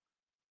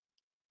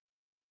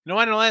 You know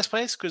why they're in last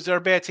place? Because they're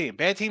a bad team.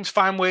 Bad teams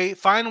find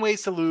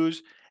ways to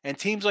lose, and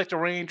teams like the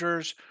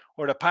Rangers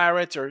or the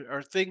Pirates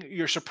or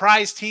your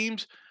surprise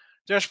teams,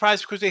 they're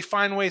surprised because they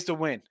find ways to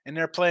win and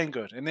they're playing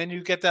good. And then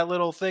you get that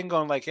little thing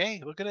going like,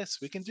 hey, look at this.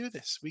 We can do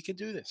this. We can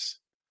do this.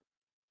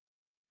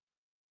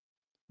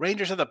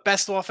 Rangers have the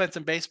best offense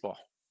in baseball.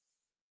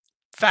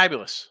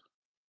 Fabulous.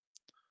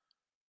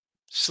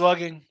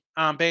 Slugging,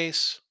 on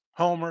base,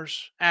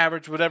 homers,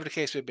 average, whatever the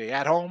case may be.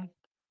 At home,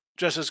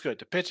 just as good.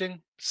 The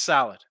pitching,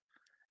 solid.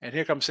 And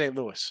here comes St.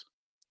 Louis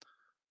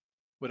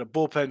with a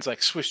bullpen's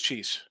like Swiss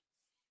cheese.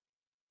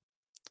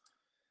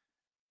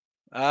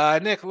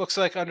 Nick, looks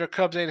like under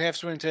Cubs 8.5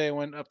 swing today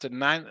went up to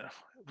 9.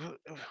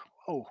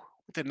 Oh,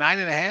 to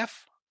 9.5?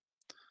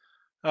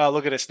 Oh,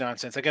 look at this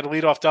nonsense. I got a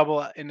leadoff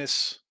double in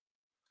this.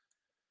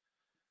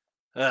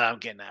 I'm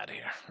getting out of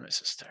here. This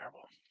is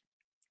terrible.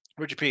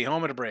 Richard P.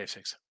 Home of the Braves.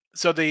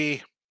 So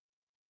the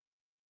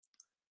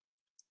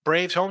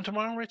Braves home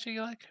tomorrow, Richie,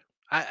 you like?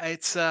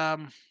 It's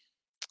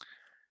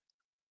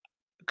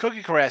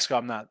Cookie Carrasco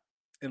I'm not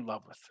in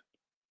love with.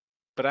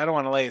 But I don't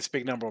want to lay this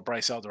big number with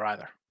Bryce Elder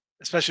either.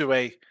 Especially the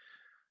way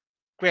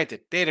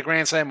Granted, they had a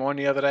grand slam on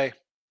the other day.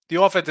 The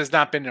offense has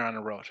not been there on the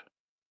road.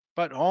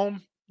 But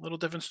home, a little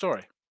different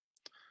story.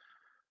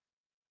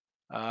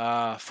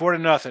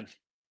 4-0.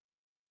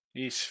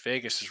 East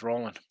Vegas is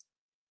rolling.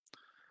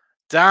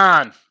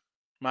 Don,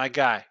 my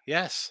guy.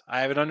 Yes, I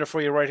have it under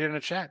for you right here in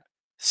the chat.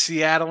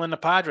 Seattle and the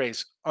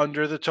Padres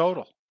under the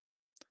total.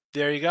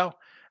 There you go.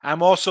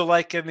 I'm also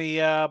liking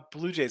the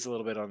Blue Jays a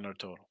little bit on their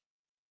total.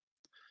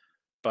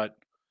 But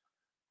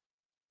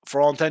for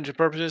all intents and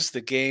purposes,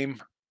 the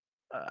game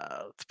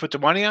to put the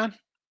money on,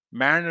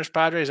 Mariners,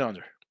 Padres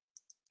under.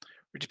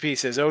 Richie P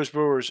says, O's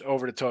Brewers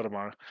over the total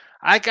tomorrow.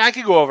 I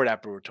could go over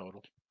that Brewer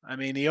total. I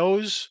mean, the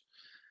O's,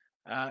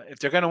 if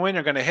they're going to win,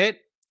 they're going to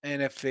hit.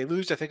 And if they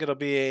lose, I think it'll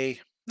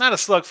be not a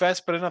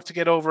slugfest, but enough to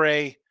get over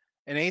an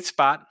 8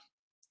 spot.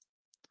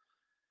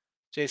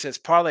 Jay says,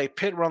 parlay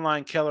Pitt run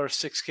line Keller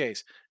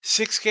 6Ks.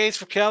 6Ks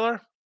for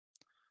Keller?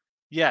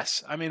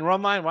 Yes. I mean,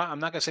 run line, well, I'm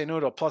not going to say no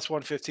to a plus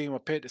 115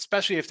 with Pitt,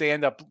 especially if they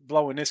end up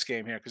blowing this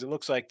game here, because it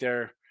looks like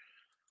they're,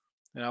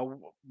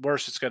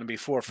 worse, it's going to be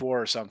 4-4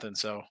 or something.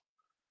 So,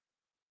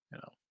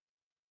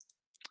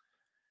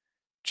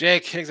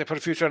 Jake Higgs, I put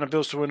a future on the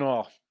Bills to win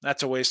all.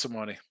 That's a waste of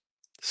money.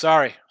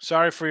 Sorry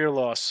for your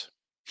loss.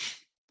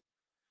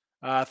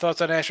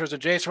 Thoughts on Astros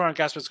and Jays tomorrow?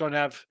 Gaspin's going to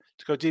have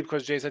to go deep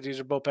because Jays had to use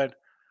their bullpen.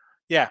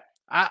 Yeah,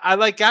 I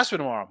like Gaspin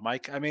tomorrow,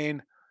 Mike. I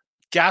mean,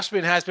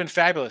 Gaspin has been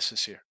fabulous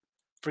this year.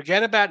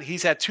 Forget about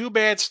he's had 2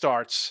 bad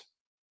starts.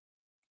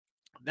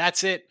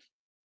 That's it.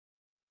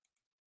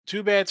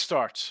 2 bad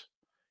starts.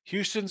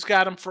 Houston's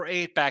got him for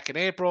 8 back in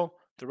April.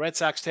 The Red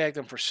Sox tagged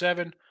him for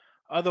 7.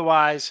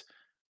 Otherwise,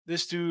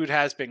 this dude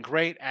has been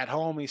great at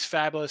home. He's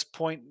fabulous.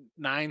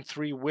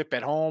 .93 whip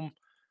at home.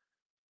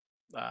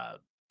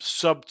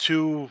 Sub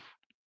 2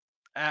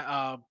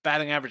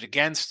 batting average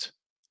against.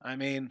 I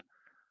mean,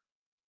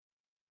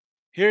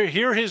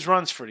 here are his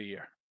runs for the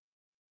year.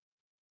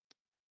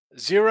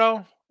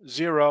 0,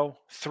 0,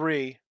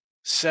 3,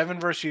 7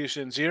 versus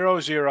Houston, 0,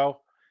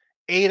 0,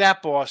 8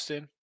 at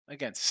Boston.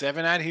 Again,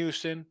 7 at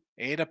Houston,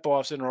 8 at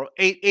Boston, or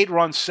 8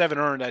 runs, 7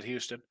 earned at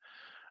Houston.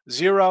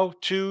 0,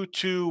 2,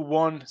 2,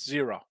 1,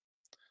 0.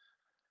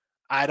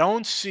 I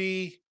don't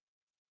see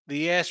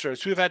the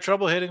Astros, who have had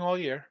trouble hitting all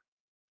year.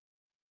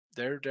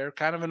 They're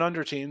kind of an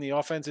under team. The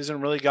offense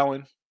isn't really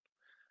going.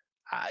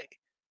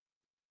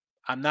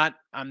 I'm not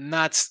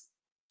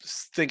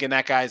thinking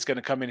that guy is going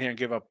to come in here and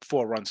give up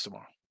 4 runs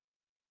tomorrow.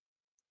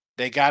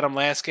 They got him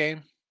last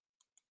game,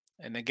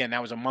 and again,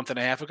 that was a month and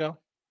a half ago.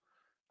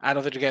 I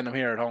don't think they're getting him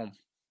here at home.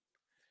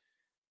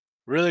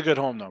 Really good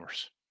home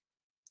numbers.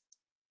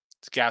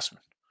 It's Gassman.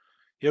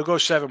 He'll go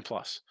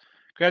 7+.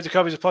 Grab the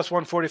Cubbies at plus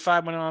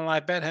 145 money on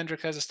live bet.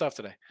 Hendricks has the stuff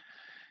today.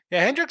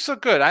 Yeah, Hendricks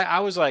looked good.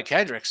 I was like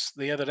Hendricks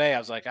the other day. I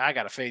was like, I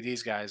got to fade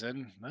these guys,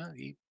 and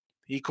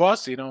he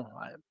cost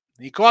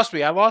he cost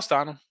me. I lost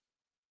on him.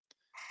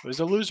 It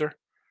was a loser.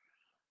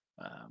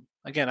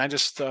 Again, I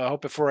just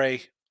hope it for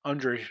a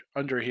under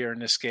here in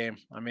this game.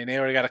 I mean, they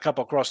already got a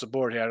couple across the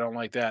board here. I don't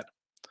like that.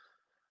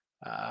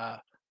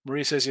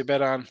 Marie says you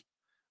bet on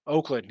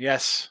Oakland.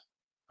 Yes,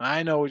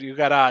 I know you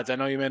got odds. I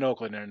know you meant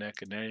Oakland there,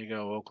 Nick, and there you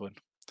go, Oakland.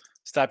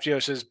 Stop Geo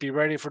says be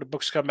ready for the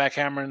books to come back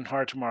hammering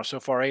hard tomorrow. So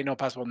far, 8-0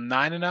 possible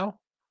 9-0.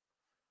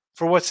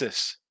 For what's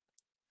this?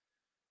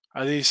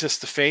 Are these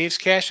just the faves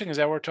cashing? Is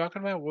that what we're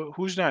talking about?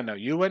 Who's 9-0?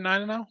 You went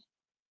 9-0?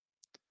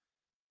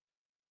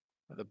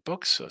 The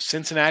books. So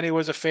Cincinnati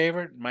was a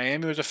favorite.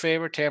 Miami was a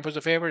favorite. Tampa was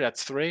a favorite.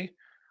 That's 3.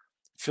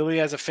 Philly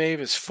as a fave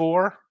is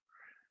 4.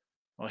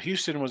 Well,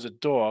 Houston was a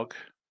dog.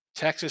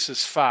 Texas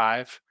is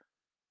 5.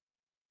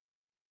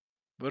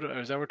 What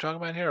is that we're talking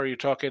about here? Or are you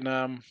talking?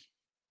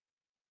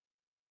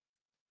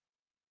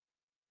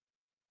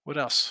 What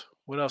else?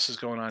 What else is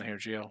going on here,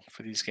 Gio,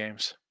 for these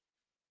games?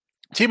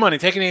 T-Money,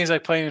 taking these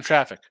like playing in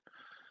traffic.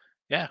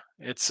 Yeah,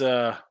 it's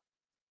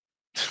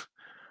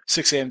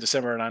 6 a.m.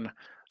 December 9.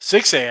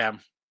 6 a.m.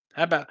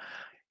 How about,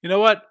 you know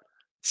what?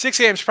 6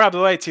 a.m. is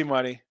probably late,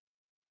 T-Money,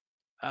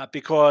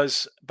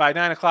 because by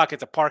 9 o'clock at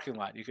the parking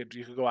lot, you could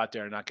go out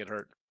there and not get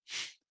hurt.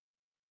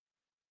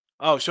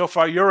 Oh, so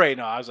far you're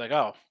 8-0. I was like,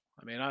 oh.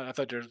 I mean, I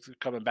thought they're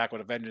coming back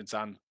with a vengeance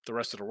on the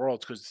rest of the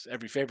world because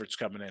every favorite's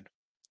coming in.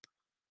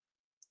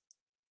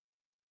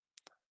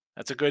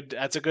 That's a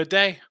good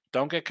day.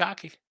 Don't get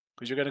cocky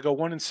because you're going to go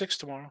 1-6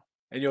 tomorrow,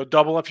 and you'll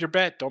double up your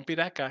bet. Don't be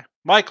that guy.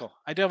 Michael,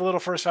 I do have a little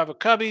first 5 of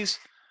Cubbies.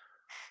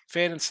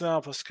 Fade and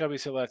Snell plus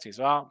Cubbies hit lefties.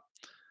 Well,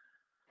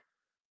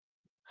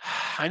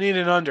 I need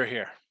an under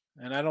here,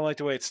 and I don't like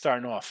the way it's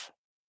starting off.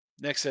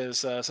 Nick says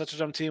such a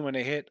dumb team when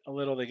they hit a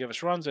little, they give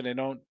us runs, and they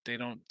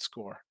don't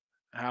score.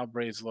 How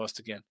Braves lost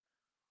again.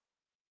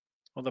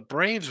 Well, the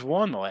Braves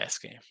won the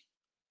last game.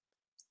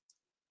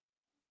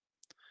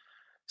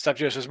 Stop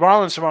Joe says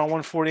Marlins tomorrow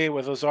 148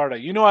 with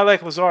Luzardo. You know I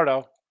like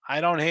Luzardo.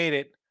 I don't hate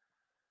it.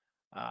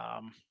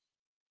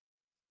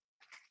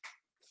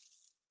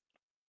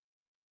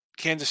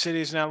 Kansas City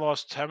has now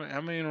lost how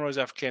many in a row is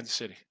that for Kansas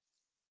City?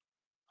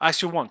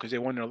 Actually won because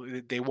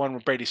they won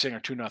with Brady Singer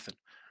 2-0.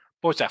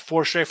 What's that?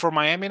 4 straight for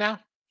Miami now?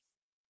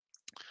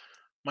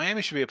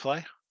 Miami should be a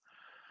play.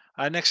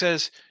 Nick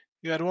says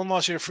You had one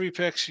loss of your free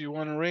picks. You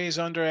want to raise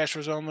under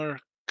Astros under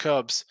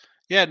Cubs.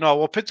 Yeah, no.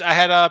 Well, I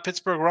had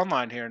Pittsburgh run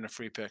line here in the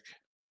free pick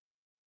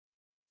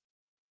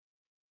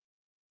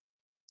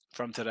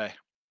from today.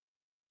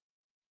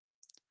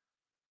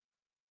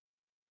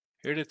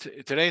 Here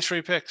today's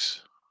free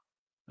picks.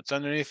 It's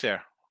underneath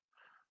there.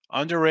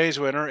 Under Rays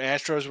winner,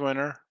 Astros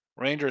winner,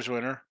 Rangers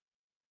winner,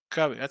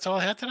 Cubby. That's all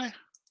I had today.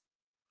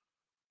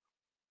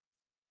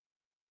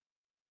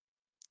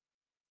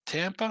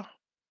 Tampa,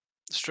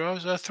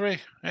 Stros 3.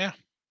 Yeah.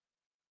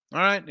 All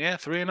right. Yeah,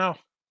 3-0.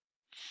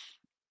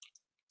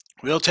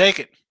 We'll take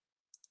it.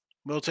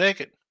 We'll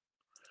take it.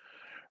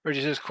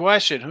 Reggie says,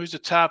 question: who's the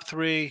top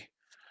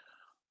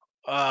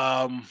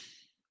um,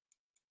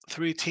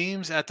 three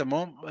teams at the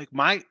moment?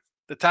 Like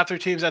the top 3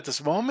 teams at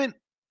this moment?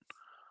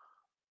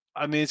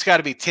 I mean, it's got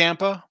to be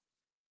Tampa.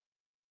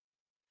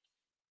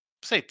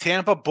 Say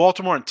Tampa,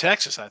 Baltimore, and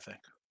Texas. I think.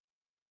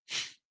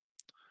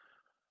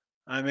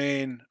 I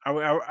mean,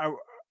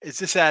 is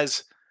this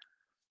as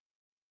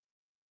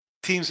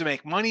teams to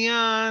make money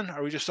on?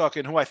 Are we just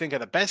talking who I think are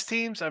the best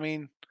teams? I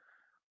mean,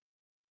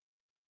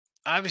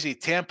 obviously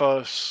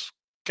Tampa's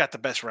got the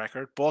best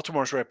record.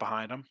 Baltimore's right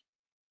behind them.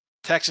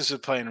 Texas is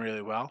playing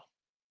really well.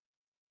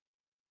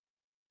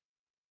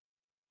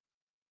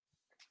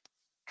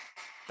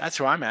 That's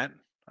where I'm at.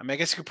 I mean, I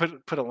guess you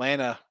could put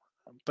Atlanta,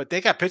 but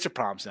they got pitcher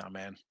problems now,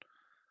 man.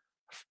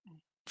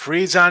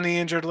 Freed's on the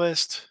injured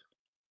list.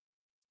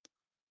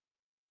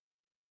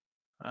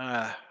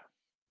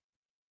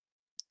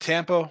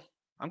 Tampa.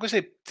 I'm going to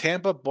say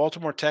Tampa,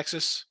 Baltimore,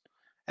 Texas.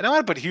 And I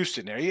want to put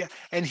Houston there. Yeah.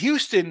 And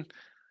Houston,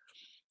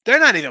 they're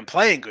not even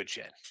playing good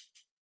yet.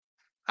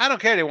 I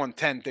don't care. They won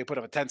 10. They put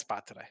up a 10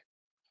 spot today.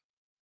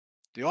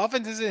 The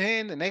offense is in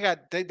hand, and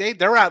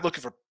they're out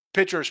looking for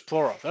pitchers,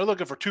 plural. They're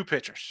looking for 2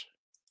 pitchers.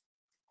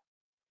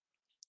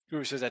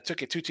 Guru says I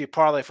took a 2-team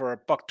parlay for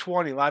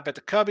 $1.20 live at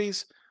the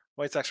Cubbies.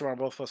 White Sox are on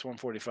both plus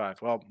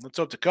 145. Well, let's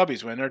hope the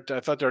Cubbies win. I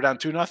thought they were down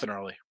 2-0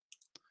 early.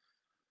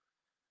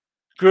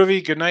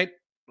 Groovy, good night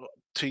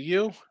to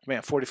you.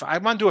 Man, 45. I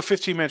want to do a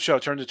 15-minute show.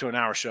 Turned into an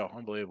hour show.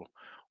 Unbelievable.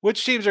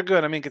 Which teams are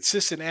good? I mean,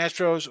 consistent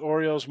Astros,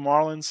 Orioles,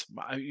 Marlins.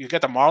 You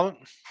got the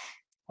Marlins?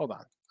 Hold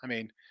on. I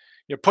mean,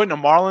 you're putting the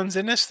Marlins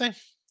in this thing?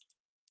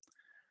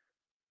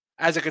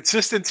 As a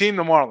consistent team,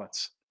 the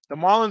Marlins. The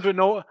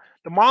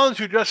Marlins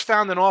who just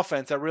found an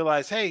offense that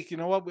realized, hey, you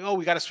know what?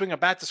 We got to swing a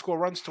bat to score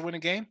runs to win a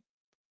game.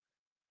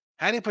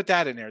 How do you put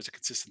that in there as a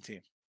consistent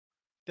team?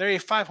 They're a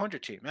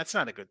 500 team. That's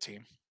not a good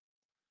team.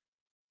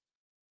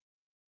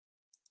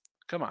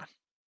 Come on.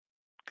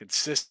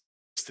 Consistent,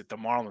 the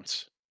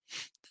Marlins.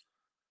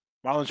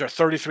 Marlins are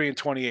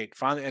 33-28.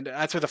 Finally, and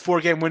that's with a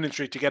 4-game winning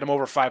streak to get them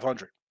over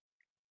 500.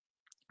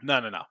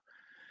 No.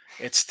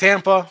 It's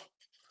Tampa.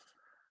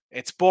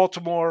 It's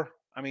Baltimore.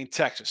 I mean,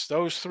 Texas.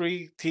 Those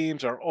 3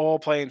 teams are all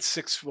playing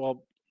 6.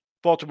 Well,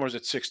 Baltimore's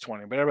at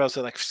 620, but everybody else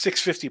at like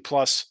 650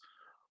 plus.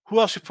 Who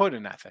else you put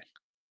in that thing?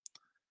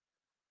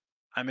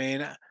 I mean,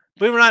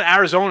 believe it or not,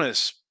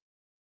 Arizona's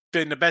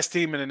been the best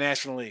team in the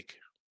National League.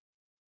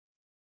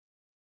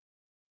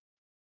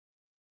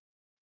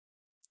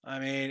 I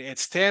mean,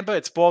 it's Tampa,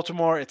 it's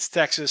Baltimore, it's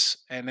Texas,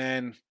 and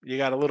then you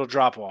got a little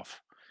drop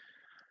off.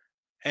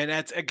 And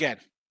that's, again,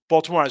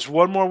 Baltimore has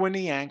 1 more win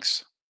than the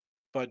Yanks,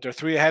 but they're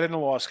 3 ahead in the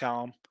loss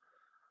column.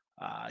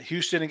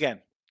 Houston,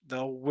 again,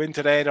 they'll win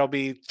today. They'll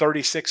be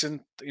 36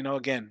 and,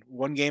 again,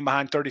 1 game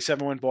behind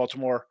 37 win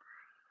Baltimore.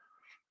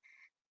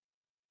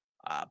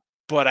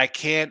 But I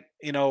can't,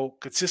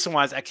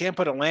 consistent-wise, I can't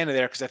put Atlanta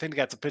there because I think they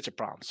got some pitcher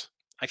problems.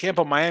 I can't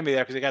put Miami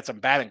there because they got some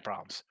batting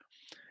problems.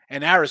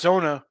 And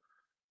Arizona,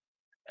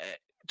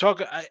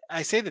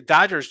 I say the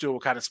Dodgers do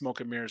what kind of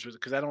smoke and mirrors with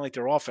it because I don't like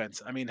their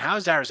offense. I mean,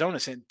 how's Arizona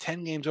sitting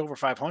 10 games over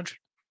 500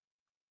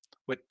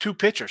 with 2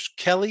 pitchers,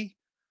 Kelly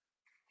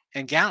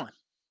and Gallen?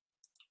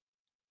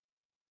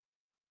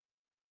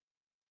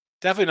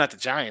 Definitely not the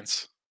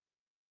Giants.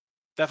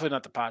 Definitely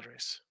not the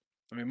Padres.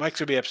 I mean, Mike's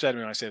going to be upset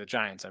when I say the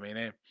Giants. I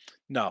mean,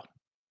 no.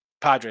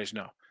 Padres,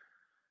 no.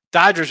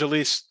 Dodgers at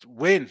least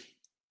win.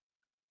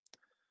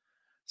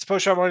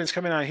 Suppose sharp money is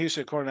coming on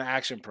Houston according to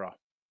Action Pro.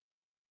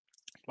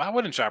 Why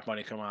wouldn't sharp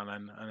money come on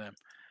them?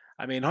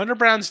 I mean, Hunter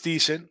Brown's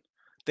decent.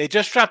 They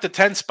just dropped the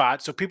 10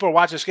 spot, so people are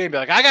watching this game and be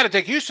like, I got to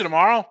take Houston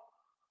tomorrow.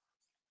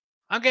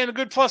 I'm getting a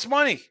good plus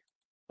money.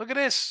 Look at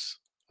this.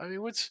 I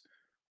mean,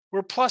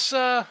 we're plus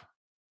they're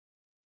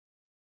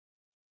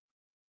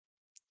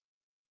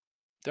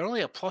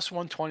only a plus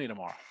 120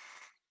 tomorrow.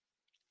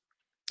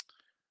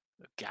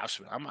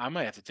 Gosh, I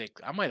might have to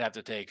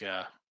take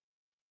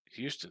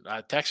Houston,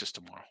 Texas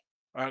tomorrow.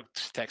 Or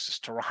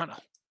Toronto.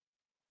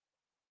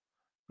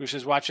 Who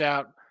says, watch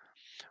out.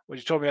 What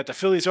you told me about the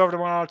Phillies over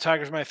tomorrow,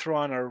 Tigers might throw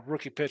on a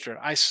rookie pitcher.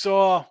 I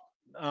saw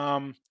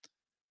that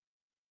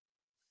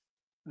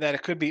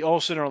it could be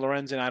Olsen or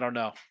Lorenzen. I don't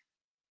know.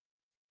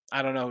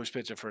 I don't know who's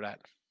pitching for that.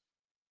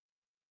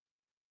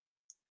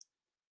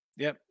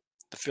 Yep,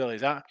 the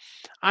Phillies.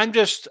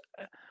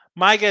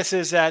 My guess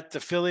is that the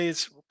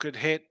Phillies could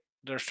hit.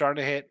 They're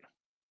starting to hit.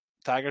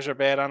 Tigers are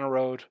bad on the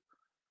road.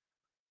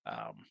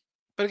 But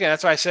again,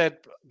 that's why I said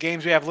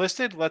games we have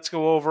listed. Let's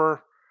go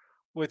over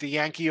with the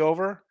Yankee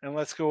over, and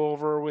let's go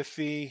over with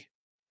the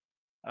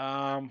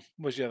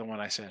what's the other one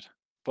I said?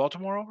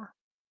 Baltimore over.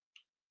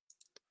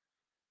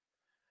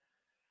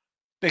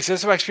 Makes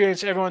sense of my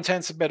experience. Everyone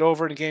tends to bet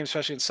over in games,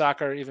 especially in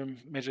soccer, even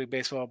Major League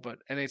Baseball, but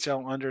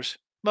NHL unders.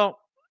 Well,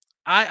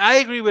 I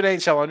agree with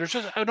NHL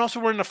unders, and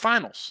also we're in the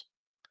finals,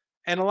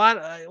 and a lot.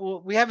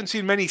 Well, we haven't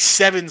seen many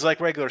sevens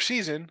like regular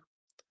season,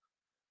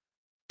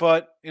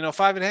 but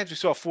 5.5. We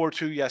saw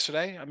 4-2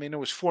 yesterday. I mean, it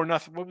was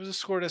 4-0. What was the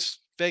score of this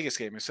Vegas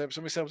game?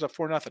 Somebody said it was a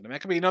 4-0. I mean,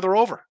 that could be another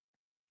over.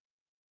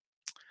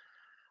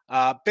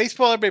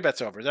 Baseball, everybody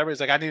bets overs. Everybody's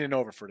like, I need an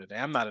over for today.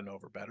 I'm not an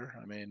over better.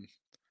 I mean,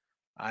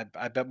 I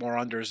bet more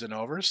unders than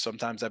overs.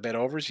 Sometimes I bet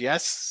overs.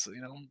 Yes,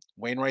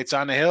 Wainwright's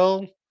on the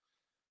hill.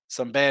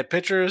 Some bad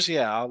pitchers.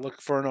 Yeah, I'll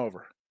look for an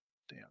over.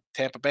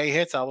 Tampa Bay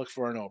hits. I'll look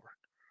for an over.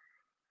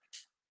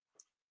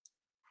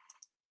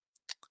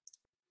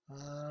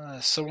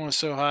 Someone was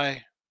so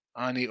high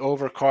on the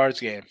over cards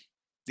game.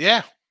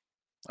 Yeah,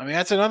 I mean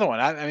that's another one.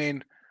 I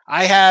mean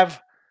I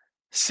have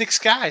 6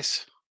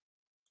 guys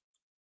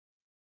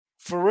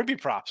for Ribby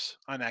props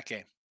on that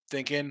game,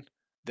 thinking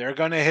they're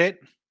going to hit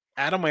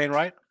Adam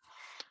Wainwright.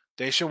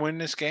 They should win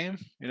this game.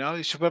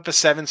 They should put up a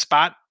 7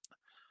 spot.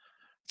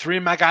 3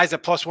 of my guys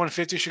at plus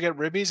 150 should get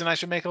ribbies, and I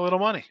should make a little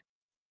money.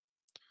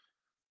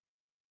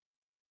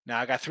 Now,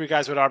 I got 3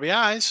 guys with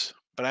RBIs,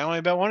 but I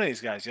only bet one of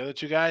these guys. The other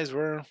 2 guys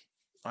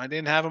I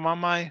didn't have them on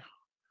my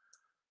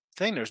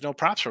thing. There's no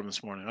props for them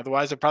this morning.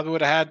 Otherwise, I probably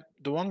would have had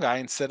the one guy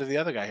instead of the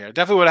other guy here.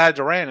 Definitely would have had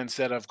Duran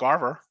instead of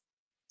Garver.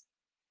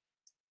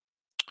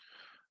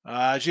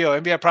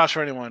 Gio, NBA props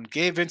for anyone.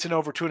 Gabe Vincent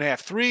over 2.5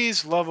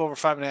 threes. Love over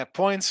 5.5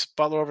 points.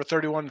 Butler over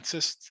 31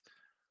 assists.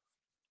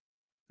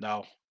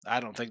 No, I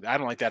don't like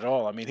that at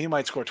all. I mean, he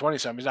might score 20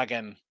 something. He's not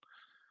getting.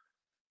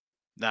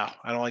 No,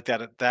 I don't like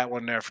that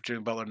one there for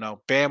Jimmy Butler.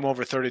 No, Bam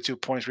over 32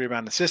 points,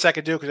 rebound, assists. I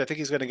could do because I think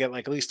he's going to get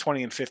like at least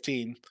 20 and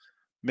 15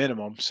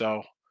 minimum.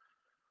 So,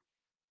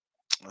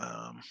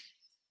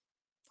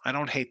 I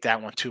don't hate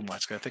that one too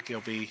much. I think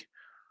he'll be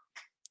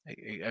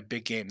a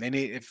big game.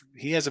 If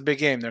he has a big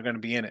game, they're going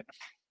to be in it.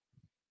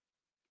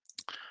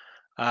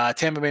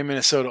 Tampa Bay,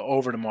 Minnesota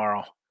over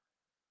tomorrow.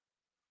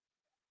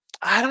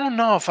 I don't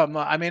know if I'm.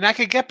 I mean, I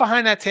could get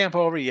behind that Tampa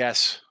over,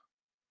 yes,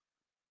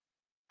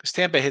 because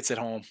Tampa hits at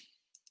home.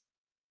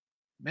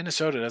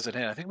 Minnesota doesn't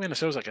hit. I think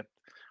Minnesota's like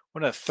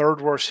one of the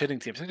 3rd worst hitting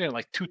teams. I think they're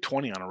like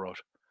 220 on the road.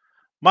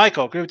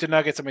 Michael, agree with the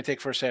Nuggets. I'm going to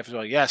take first half as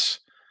well. Yes.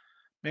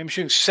 Maybe I'm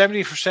shooting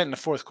 70% in the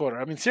 4th quarter.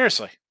 I mean,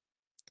 seriously.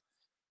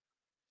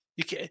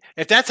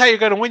 If that's how you're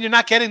going to win, you're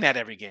not getting that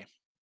every game.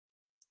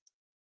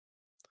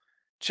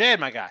 Chad,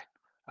 my guy.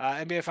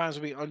 NBA Finals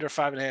will be under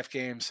 5.5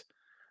 games.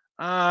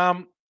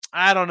 I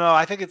don't know.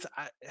 I think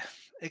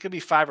it could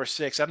be 5 or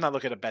 6. I'm not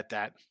looking to bet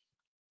that.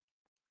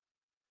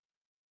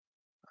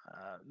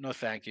 No,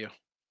 thank you.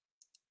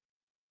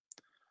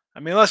 I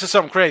mean, unless it's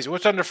something crazy.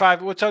 What's under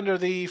 5? What's under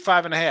the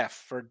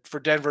 5.5 for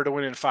Denver to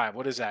win in 5?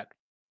 What is that?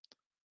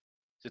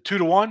 Is it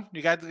 2-1?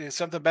 You got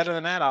something better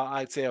than that?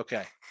 I'd say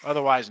okay.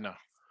 Otherwise, no.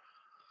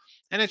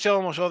 NHL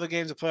almost all the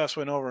games the playoffs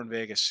went over in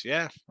Vegas.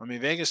 Yeah, I mean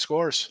Vegas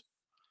scores,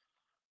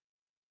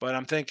 but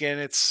I'm thinking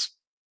it's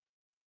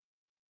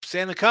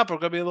Stanley Cup. We're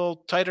going to be a little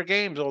tighter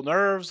games, little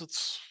nerves.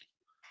 Let's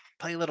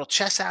play a little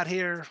chess out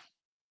here.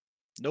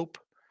 Nope.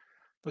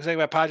 Looks like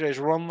my Padres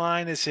run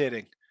line is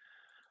hitting.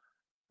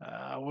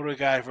 What do we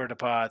got for the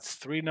Pods?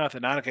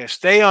 3-0. I don't care.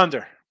 Stay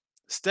under.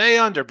 Stay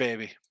under,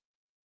 baby.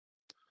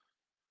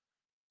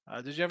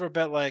 Did you ever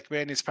bet like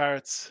Mandy's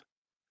Pirates?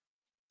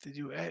 Did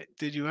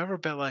you ever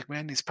bet like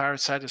Mandy's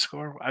Pirates side to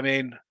score? I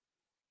mean,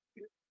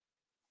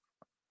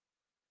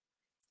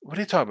 what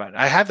are you talking about?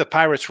 I have the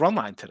Pirates run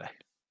line today.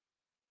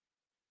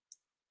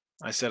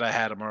 I said I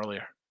had them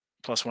earlier.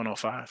 Plus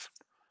 105.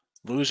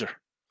 Loser.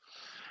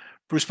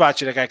 Bruce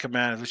Bocci, that guy could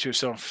manage. Which was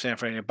so San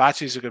Fran.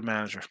 Bocci's a good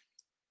manager.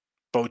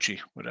 Bocci,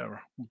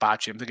 whatever.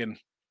 Bocci. I'm thinking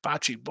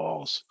Bocci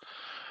balls.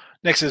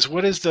 Next is,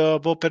 what is the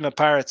bullpen of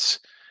Pirates?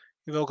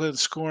 You look at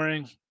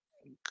scoring.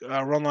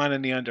 Run line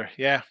in the under.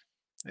 Yeah,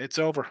 it's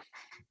over.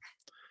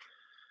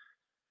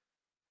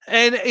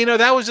 And,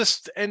 that was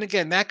just, and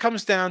again, that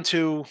comes down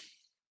to,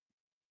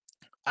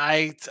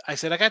 I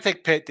said, I got to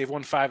take Pitt. They've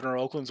won 5 in a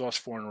row. Oakland's lost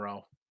 4 in a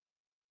row.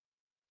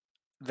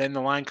 Then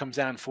the line comes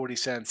down 40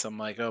 cents. I'm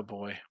like, oh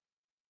boy.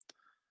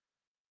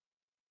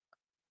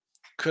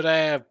 Could I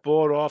have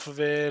bought off of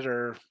it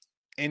or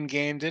in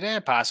game? Did I?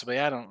 Possibly.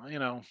 I don't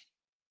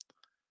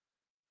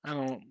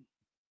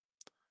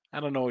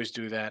always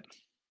do that.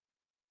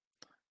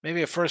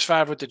 Maybe a first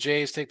 5 with the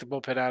Jays, take the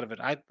bullpen out of it.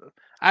 I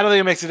don't think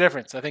it makes a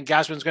difference. I think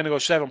Gausman's going to go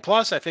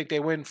 7+. I think they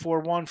win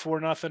 4-1,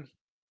 4-0.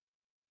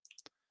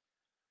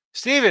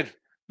 Steven,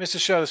 missed the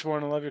show this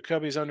morning. Love your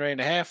Cubbies under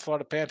 8.5.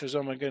 Florida Panthers,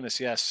 oh my goodness,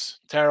 yes.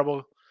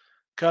 Terrible.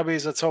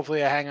 Cubbies, let's hopefully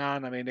hang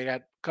on. I mean, they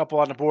got a couple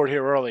on the board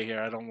here early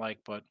here I don't like,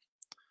 but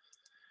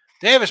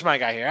Davis, my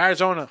guy here.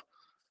 Arizona,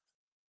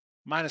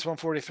 minus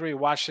 143.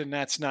 Washington,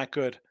 that's not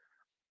good.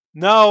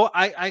 No,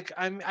 I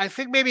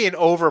think maybe an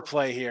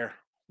overplay here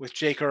with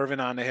Jake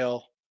Irvin on the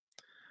hill.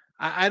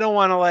 I don't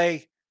want to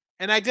lay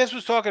And I just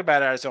was talking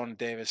about Arizona,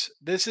 Davis.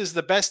 This is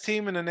the best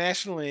team in the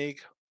National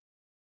League.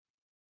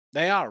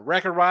 They are.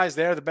 Record-wise,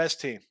 they're the best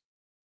team.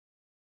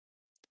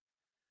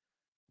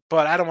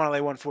 But I don't want to lay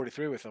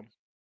 143 with them.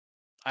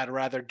 I'd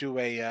rather do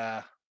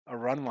a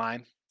run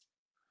line.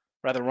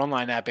 Rather run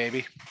line that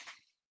baby.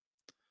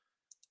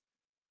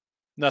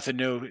 Nothing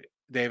new,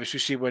 Davis. You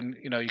see when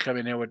you come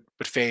in here with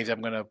faves,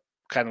 I'm gonna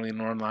kind of lean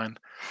run line.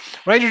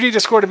 Rangers need to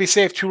score to be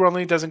safe. 2-run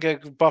lead doesn't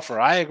get buffer.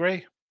 I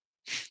agree.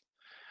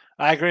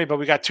 But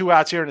we got 2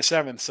 outs here in the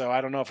 7th, so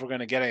I don't know if we're going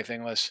to get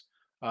anything unless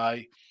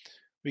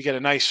we get a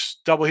nice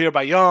double here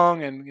by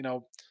Young, and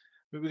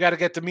we got to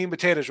get the meat and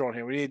potatoes rolling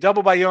here. We need a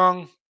double by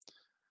Young,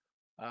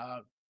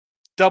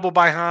 double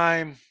by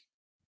Heim,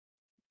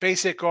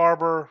 base hit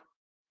Garber.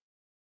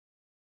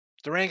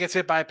 Duran gets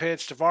hit by a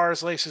pitch.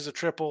 Tavares laces a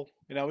triple.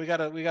 We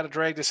gotta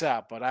drag this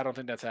out, but I don't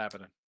think that's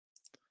happening.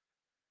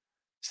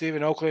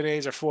 Steven, Oakland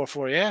A's are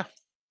 4-4. Yeah,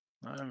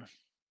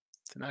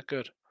 it's not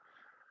good.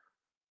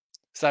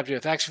 Stop you.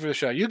 Thanks for the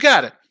show. You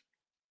got it.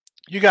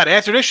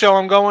 After this show,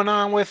 I'm going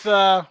on with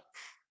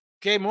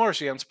Gabe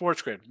Morrissey on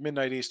Sports Grid,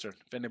 midnight Eastern,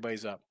 if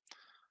anybody's up.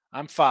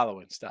 I'm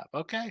following. Stop.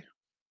 Okay. I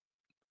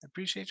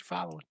appreciate you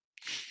following.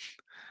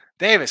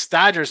 Davis,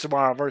 Dodgers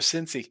tomorrow versus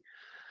Cincy.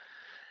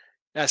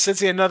 Yeah,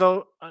 Cincy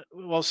another.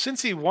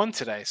 Cincy won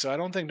today, so I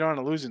don't think they're on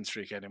a losing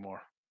streak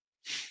anymore.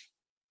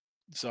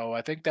 So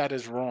I think that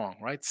is wrong,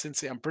 right?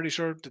 Cincy, I'm pretty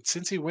sure. Did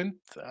Cincy win?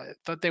 I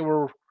thought they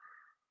were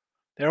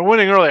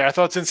winning earlier. I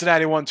thought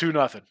Cincinnati won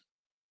 2-0.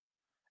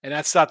 And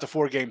that stopped the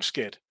 4-game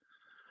skid.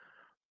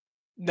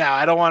 Now,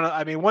 I don't want to.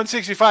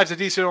 165 is a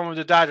decent one with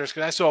the Dodgers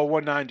because I saw a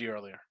 190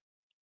 earlier.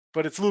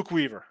 But it's Luke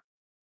Weaver.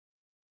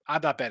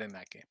 I'm not betting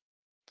that game.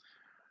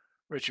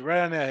 Richie, right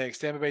on there, Higgs.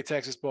 Tampa Bay,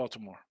 Texas,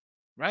 Baltimore.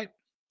 Right?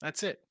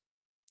 That's it.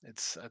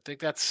 I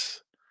think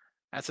that's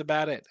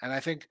about it. And I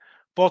think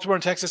Baltimore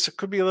and Texas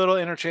could be a little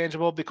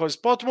interchangeable because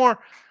Baltimore,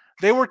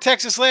 they were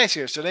Texas last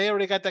year, so they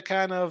already got that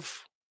kind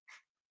of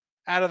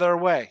out of their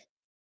way.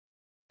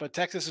 But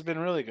Texas has been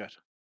really good.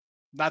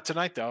 Not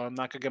tonight, though. I'm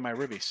not going to get my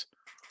ribbies.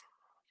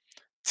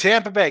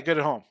 Tampa Bay, good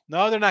at home.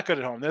 No, they're not good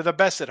at home. They're the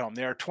best at home.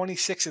 They are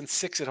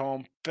 26-6 at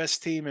home.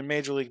 Best team in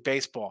Major League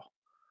Baseball.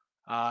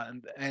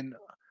 And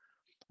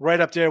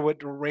right up there with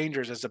the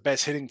Rangers as the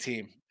best hitting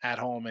team at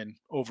home and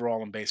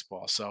overall in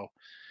baseball. So,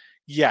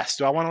 yes.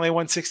 Do I want to lay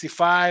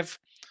 165?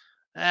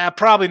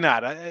 Probably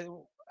not.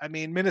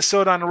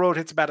 Minnesota on the road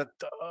hits about a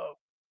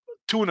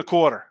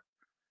 2.25.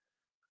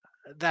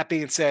 That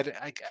being said,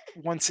 I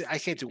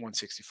can't do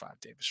 165,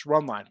 Davis.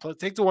 Run line.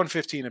 Take the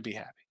 115 and be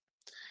happy.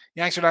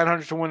 Yanks are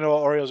 900 to win. All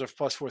Orioles are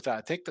plus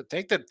 4,000. Take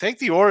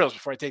the Orioles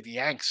before I take the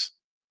Yanks.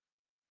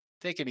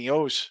 Taking the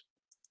O's.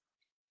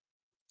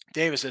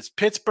 Davis says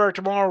Pittsburgh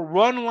tomorrow.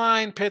 Run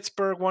line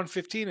Pittsburgh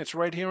 115. It's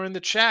right here in the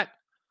chat.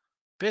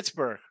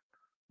 Pittsburgh,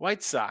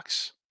 White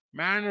Sox,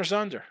 Mariners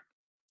under.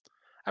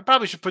 I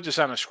probably should put this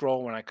on a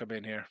scroll when I come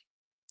in here,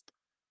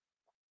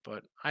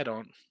 but I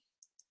don't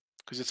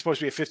because it's supposed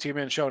to be a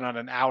 15-minute show, not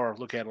an hour.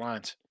 Look at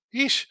lines.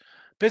 Yeesh.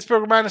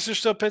 Pittsburgh Mariners are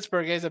still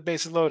Pittsburgh. A's have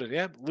bases loaded.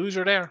 Yep,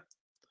 loser there.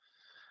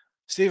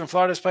 Steven,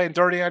 Florida's playing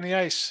dirty on the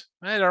ice.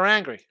 Hey, they're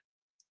angry.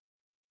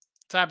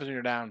 What happens when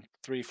you're down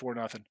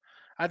 3-4-0?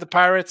 I had the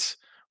Pirates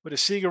with a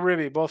Seager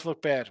Ribby. Both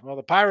look bad. Well,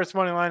 the Pirates'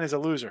 money line is a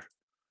loser.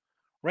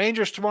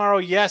 Rangers tomorrow,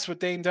 yes, with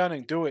Dane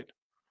Dunning. Do it.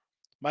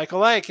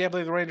 Michael A. Can't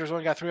believe the Rangers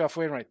only got 3 off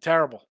Wainwright.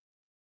 Terrible.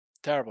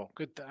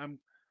 Good. I'm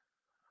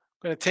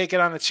going to take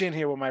it on the chin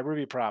here with my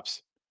Ruby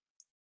props.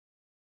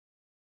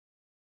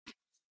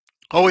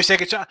 Always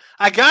take a shot.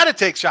 I got to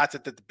take shots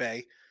at the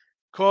Bay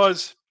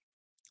because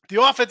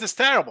the offense is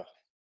terrible.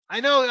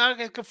 I know I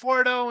get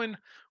Conforto and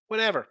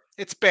whatever.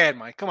 It's bad,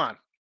 Mike. Come on.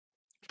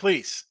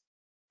 Please.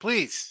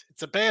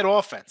 It's a bad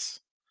offense.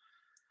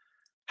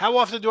 How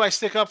often do I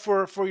stick up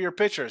for your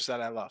pitchers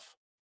that I love?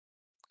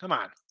 Come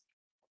on.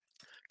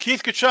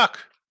 Keith Kachuk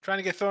trying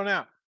to get thrown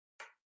out.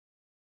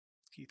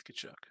 Keith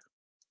Kachuk.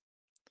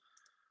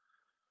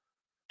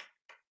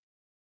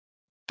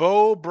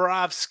 Bo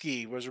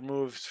Brovsky was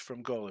removed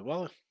from goalie.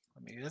 Well,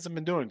 he hasn't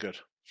been doing good.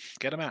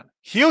 Get him out.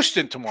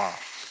 Houston tomorrow.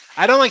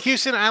 I don't like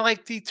Houston. I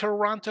like the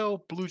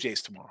Toronto Blue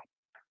Jays tomorrow.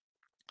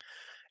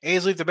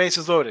 A's leave the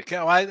bases loaded.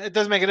 It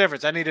doesn't make a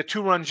difference. I need a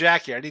 2-run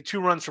jack here. I need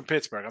 2 runs from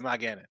Pittsburgh. I'm not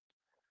getting it.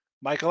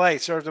 Michael A.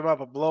 served him up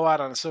a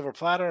blowout on a silver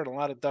platter and a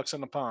lot of ducks on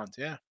the pond.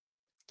 Yeah.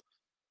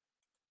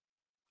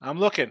 I'm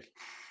looking.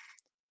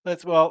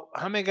 How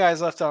many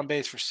guys left on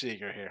base for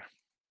Seager here?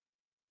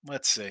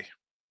 Let's see.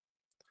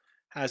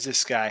 How's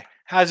this guy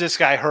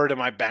hurt in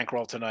my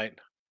bankroll tonight?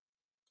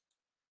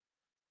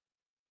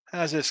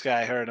 How's this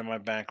guy hurt in my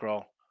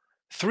bankroll?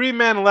 3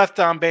 men left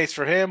on base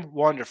for him.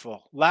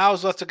 Wonderful.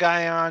 Lau's left a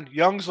guy on.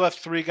 Young's left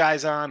 3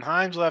 guys on.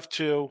 Himes left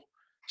 2.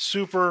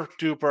 Super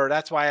duper.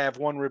 That's why I have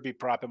 1 Ribby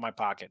prop in my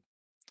pocket.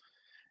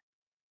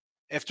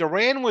 If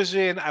Duran was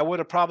in, I would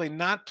have probably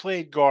not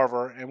played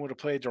Garver and would have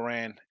played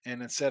Duran.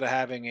 And instead of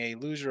having a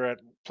loser at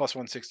plus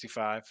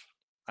 165,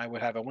 I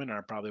would have a winner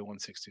at probably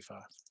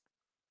 165.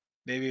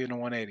 Maybe even a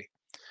 180.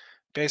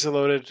 Base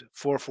loaded,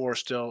 4-4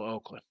 still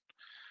Oakland.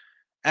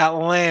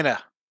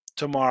 Atlanta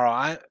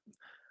tomorrow.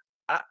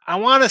 I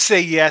want to say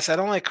yes. I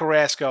don't like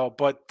Carrasco,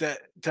 but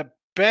to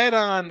bet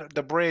on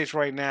the Braves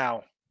right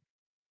now,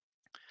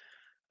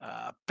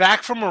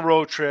 back from a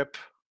road trip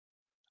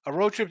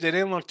they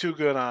didn't look too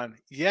good on.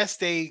 Yes,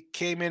 they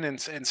came in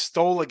and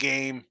stole a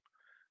game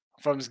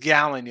from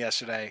Gallen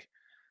yesterday.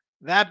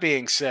 That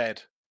being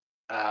said,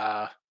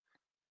 uh,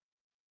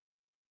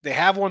 they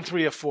have won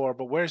 3 or 4,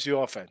 but where's the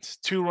offense?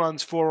 2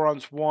 runs, 4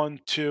 runs, 1,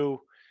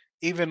 2.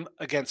 Even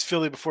against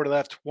Philly before they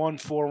left,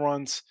 4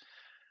 runs.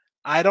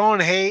 I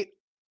don't hate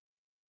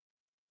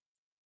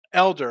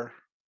Elder,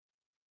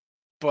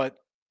 but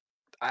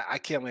I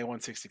can't lay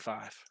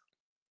 165.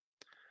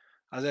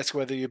 That's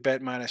whether you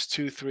bet minus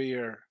 2, 3,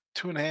 or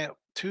 2.5,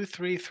 2,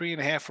 3,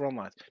 3.5 run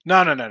lines.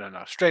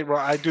 No. Straight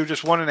run. I do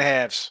just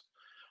 1.5s.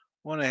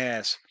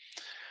 1.5s.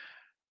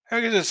 How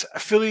is this?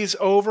 Phillies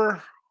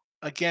over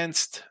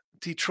against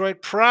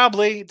Detroit.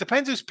 Probably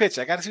depends who's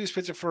pitching. I got to see who's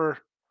pitching for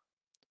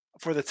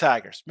the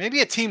Tigers. Maybe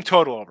a team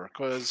total over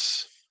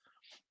because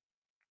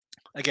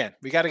again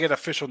we got to get an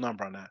official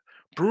number on that.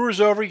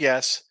 Brewers over,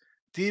 yes.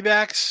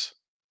 D-backs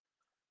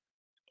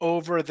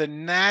over the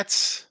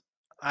Nats.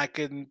 I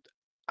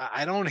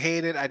don't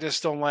hate it. I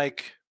just don't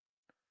like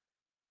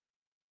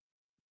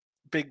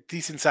big,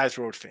 decent-sized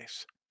road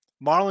faves.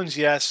 Marlins,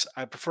 yes.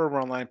 I prefer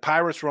run line.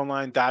 Pirates, run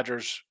line.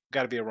 Dodgers,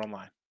 got to be a run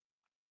line.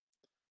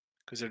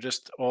 Because they're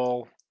just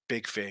all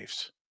big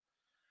faves.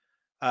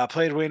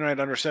 Played Wainwright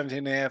under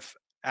 17.5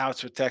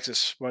 outs with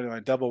Texas. Money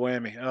line, double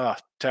whammy. Oh,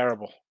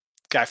 terrible.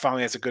 Guy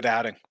finally has a good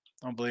outing.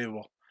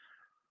 Unbelievable.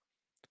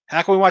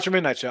 How can we watch a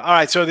midnight show? All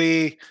right, so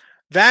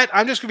that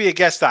I'm just gonna be a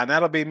guest on.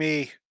 That'll be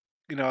me.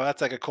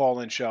 That's like a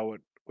call-in show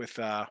with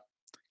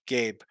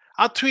Gabe.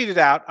 I'll tweet it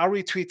out. I'll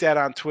retweet that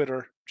on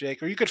Twitter,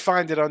 Jake, or you could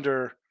find it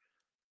under.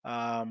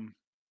 I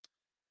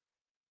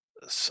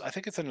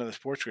think it's under the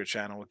Sports Grid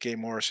channel with Gabe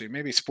Morrissey.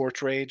 Maybe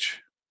Sports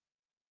Rage.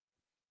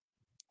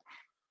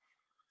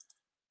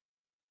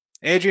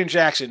 Adrian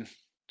Jackson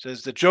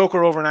says the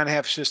Joker over 9.5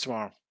 assists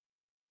tomorrow.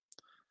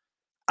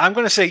 I'm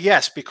going to say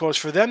yes because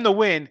for them to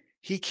win,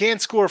 he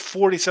can't score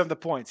 40-something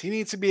points. He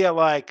needs to be at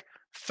like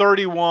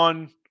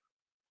 31,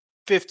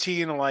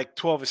 15, or like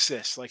 12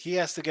 assists. Like he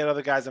has to get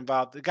other guys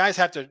involved. The guys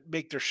have to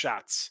make their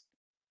shots.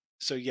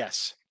 So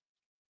yes.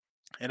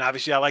 And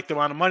obviously I like them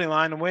on the money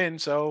line to win.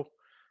 So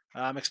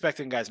I'm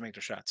expecting guys to make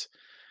their shots.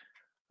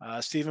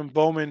 Stephen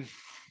Bowman,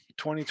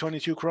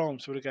 2022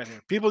 Chromes. What do we got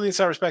here? People need to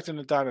start respecting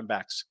the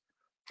Diamondbacks.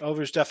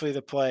 Over is definitely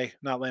the play,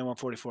 not laying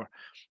 144.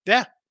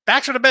 Yeah,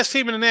 backs are the best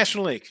team in the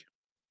National League.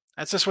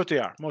 That's just what they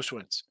are. Most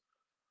wins.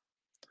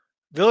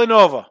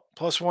 Villanova,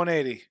 plus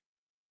 180.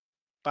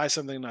 Buy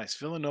something nice.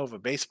 Villanova,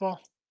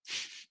 baseball?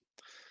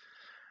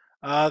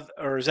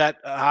 Or is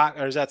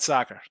that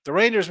soccer? The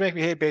Rangers make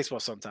me hate baseball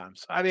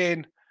sometimes. I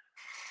mean,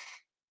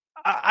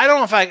 I don't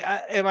know if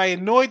am I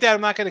annoyed that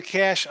I'm not going to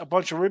cash a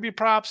bunch of Ribby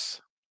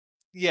props?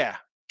 Yeah.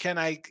 Can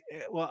I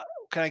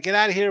get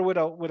out of here with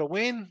a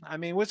win? I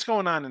mean, what's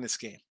going on in this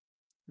game?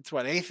 It's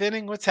what, 8th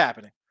inning? What's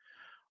happening?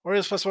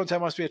 Orioles plus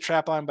 110 must be a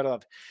trap line, but I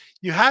love it.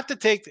 You have to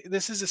take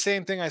this is the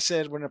same thing I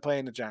said when they're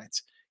playing the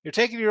Giants. You're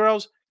taking your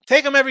Orioles,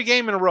 take them every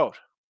game in a road.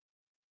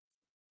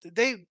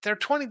 They're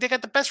 20. They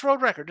got the best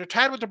road record. They're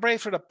tied with the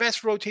Braves for the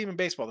best road team in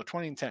baseball. They're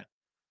 20-10.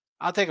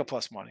 I'll take a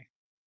plus money.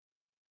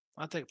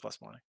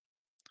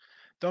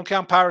 Don't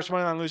count Pirates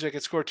money on loser. They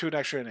could score 2 in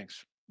extra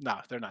innings. No,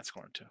 they're not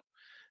scoring 2.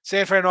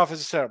 San Fran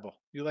offense is terrible.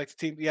 You like the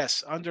team?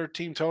 Yes. Under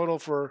team total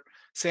for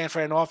San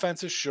Fran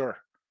offenses? Sure.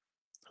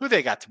 Who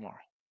they got tomorrow?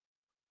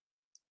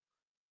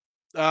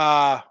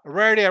 A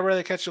rarity I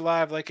rarely catch you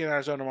live, like in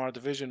Arizona tomorrow,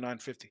 Division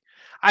 950.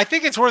 I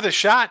think it's worth a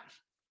shot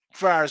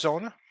for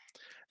Arizona.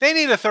 They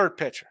need a third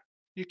pitcher.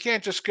 You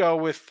can't just go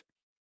with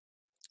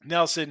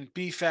Nelson,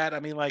 B-Fat.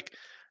 I mean, like,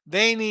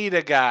 they need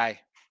a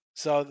guy.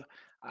 So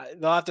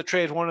they'll have to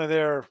trade one of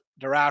their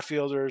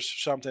outfielders or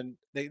something.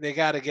 They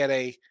got to get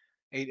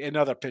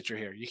another pitcher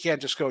here. You can't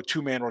just go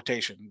 2-man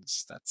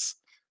rotations.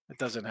 It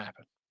doesn't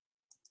happen.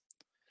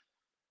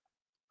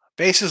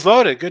 Bases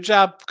loaded. Good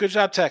job,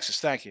 Texas.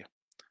 Thank you.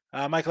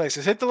 Michael A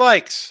says, hit the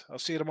likes. I'll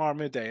see you tomorrow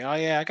midday. Oh,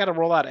 yeah, I got to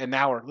roll out an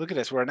hour. Look at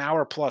this. We're an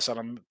hour plus on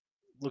a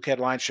Look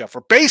Ahead Line show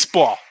for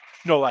baseball,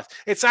 no less.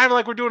 It sounded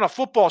like we're doing a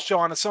football show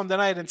on a Sunday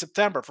night in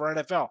September for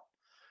NFL.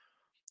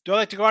 Do I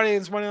like the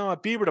Guardians money on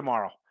Bieber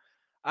tomorrow?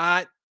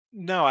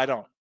 No, I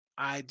don't.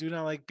 I do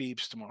not like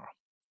Biebs tomorrow.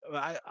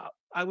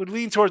 I would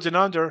lean towards an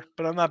under,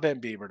 but I'm not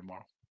betting Bieber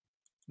tomorrow.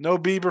 No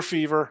Bieber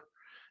fever.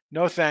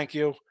 No, thank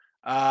you.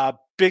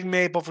 Big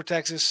Maple for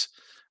Texas.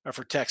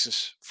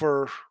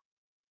 For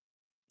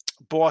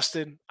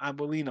Boston, I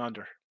will lean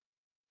under.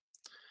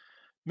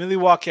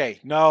 Milwaukee,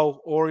 no.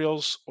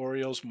 Orioles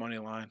money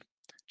line.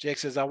 Jake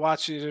says, I'll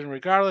watch it in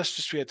regardless.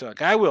 Just tweet it.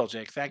 I will,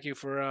 Jake. Thank you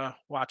for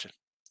watching.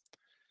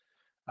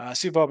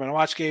 Steve Bowman, I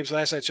watched Gabe's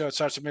last night show. It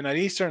starts at midnight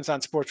Eastern. It's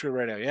on Sports Grid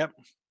Radio. Yep.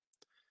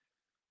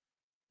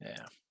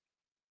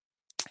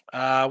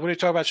 Yeah. What do you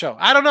talk about show?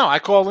 I don't know. I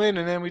call in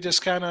and then we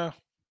just kind of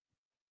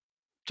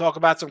talk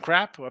about some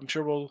crap. I'm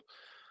sure we'll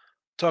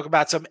talk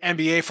about some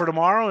NBA for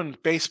tomorrow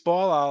and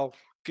baseball. I'll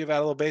give out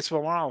a little baseball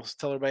tomorrow. I'll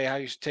tell everybody how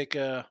you should take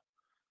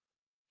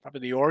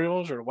Probably the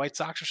Orioles or the White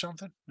Sox or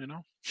something, you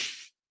know.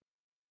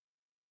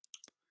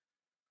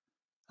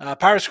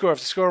 Pirates score. If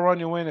they score a run,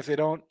 you win. If they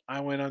don't,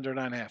 I win under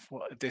 9.5.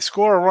 Well, if they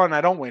score a run,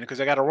 I don't win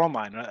because I got a run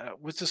line.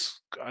 What's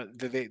this?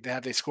 Did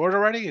they scored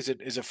already? Is it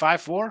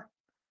 5-4?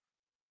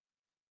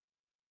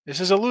 This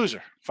is a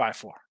loser.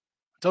 5-4.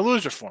 It's a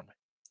loser for me.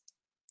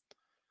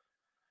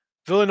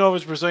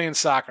 Villanova's Brazilian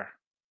soccer.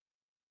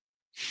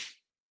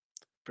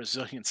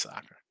 Brazilian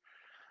soccer.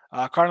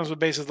 Cardinals with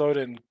bases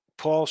loaded and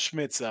Paul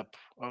Schmidt's up.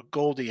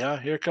 Goldie, huh?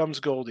 Here comes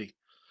Goldie.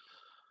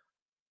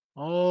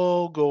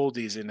 Oh,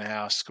 Goldie's in the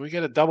house. Can we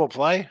get a double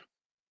play?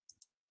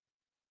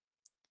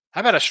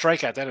 How about a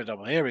strikeout, then a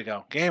double? Here we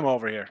go. Game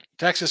over here.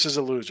 Texas is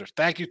a loser.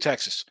 Thank you,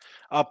 Texas.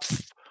 Up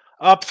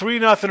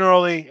 3-0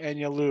 early, and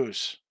you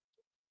lose.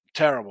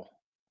 Terrible.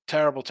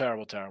 Terrible,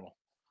 terrible, terrible.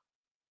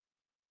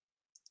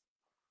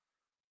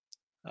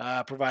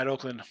 Provide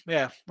Oakland.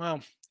 Yeah,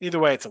 well, either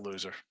way, it's a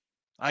loser.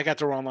 I got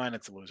the wrong line.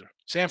 It's a loser.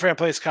 San Fran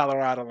plays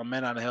Colorado. The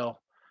men on the hill.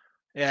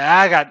 Yeah,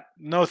 I got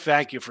no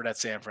thank you for that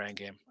San Fran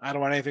game. I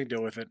don't want anything to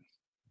do with it.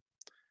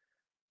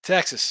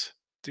 Texas.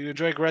 Do you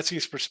enjoy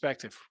Gretzky's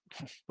perspective?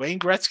 Wayne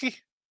Gretzky?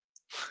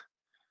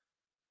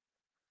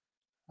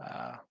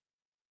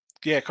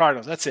 Yeah,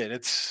 Cardinals. That's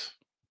it.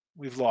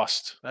 We've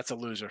lost. That's a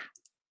loser.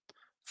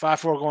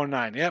 5-4 going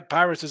 9. Yep,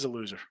 Pirates is a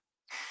loser.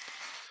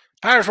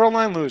 Pirates roll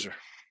line loser.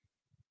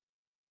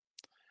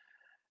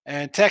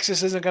 And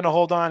Texas isn't going to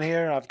hold on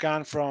here. I've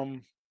gone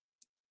from,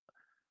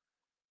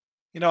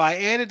 I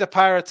added the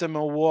Pirates in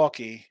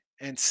Milwaukee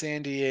and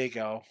San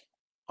Diego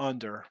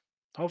under.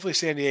 Hopefully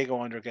San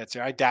Diego under gets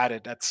there. I doubt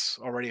it. That's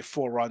already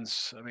 4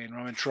 runs. I mean,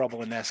 I'm in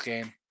trouble in this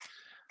game.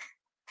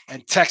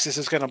 And Texas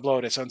is going to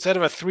blow this. So instead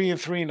of a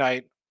 3-3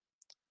 night,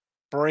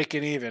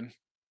 breaking even,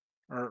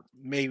 or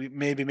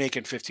maybe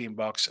making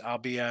 $15, I'll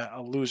be a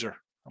loser.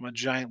 I'm a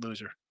giant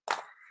loser.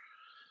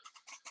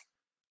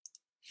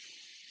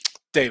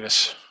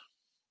 Davis.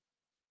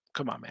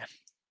 Come on, man.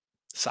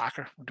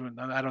 Soccer.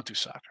 I don't do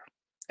soccer.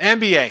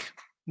 NBA.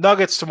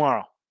 Nuggets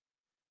tomorrow.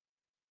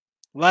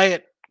 Lay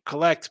it,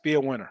 collect, be a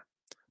winner.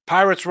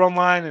 Pirates run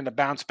line and a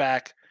bounce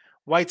back.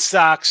 White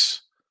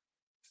Sox,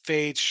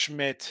 fade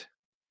Schmidt.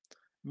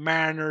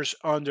 Mariners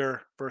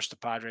under versus the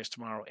Padres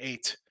tomorrow,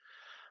 8.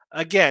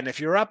 Again, if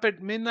you're up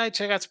at midnight,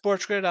 check out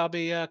Sports Grid. I'll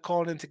be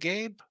calling into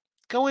Gabe.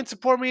 Go and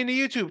support me in the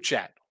YouTube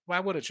chat. Why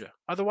wouldn't you?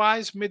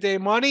 Otherwise, midday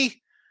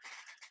money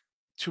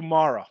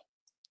tomorrow.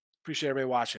 Appreciate everybody watching.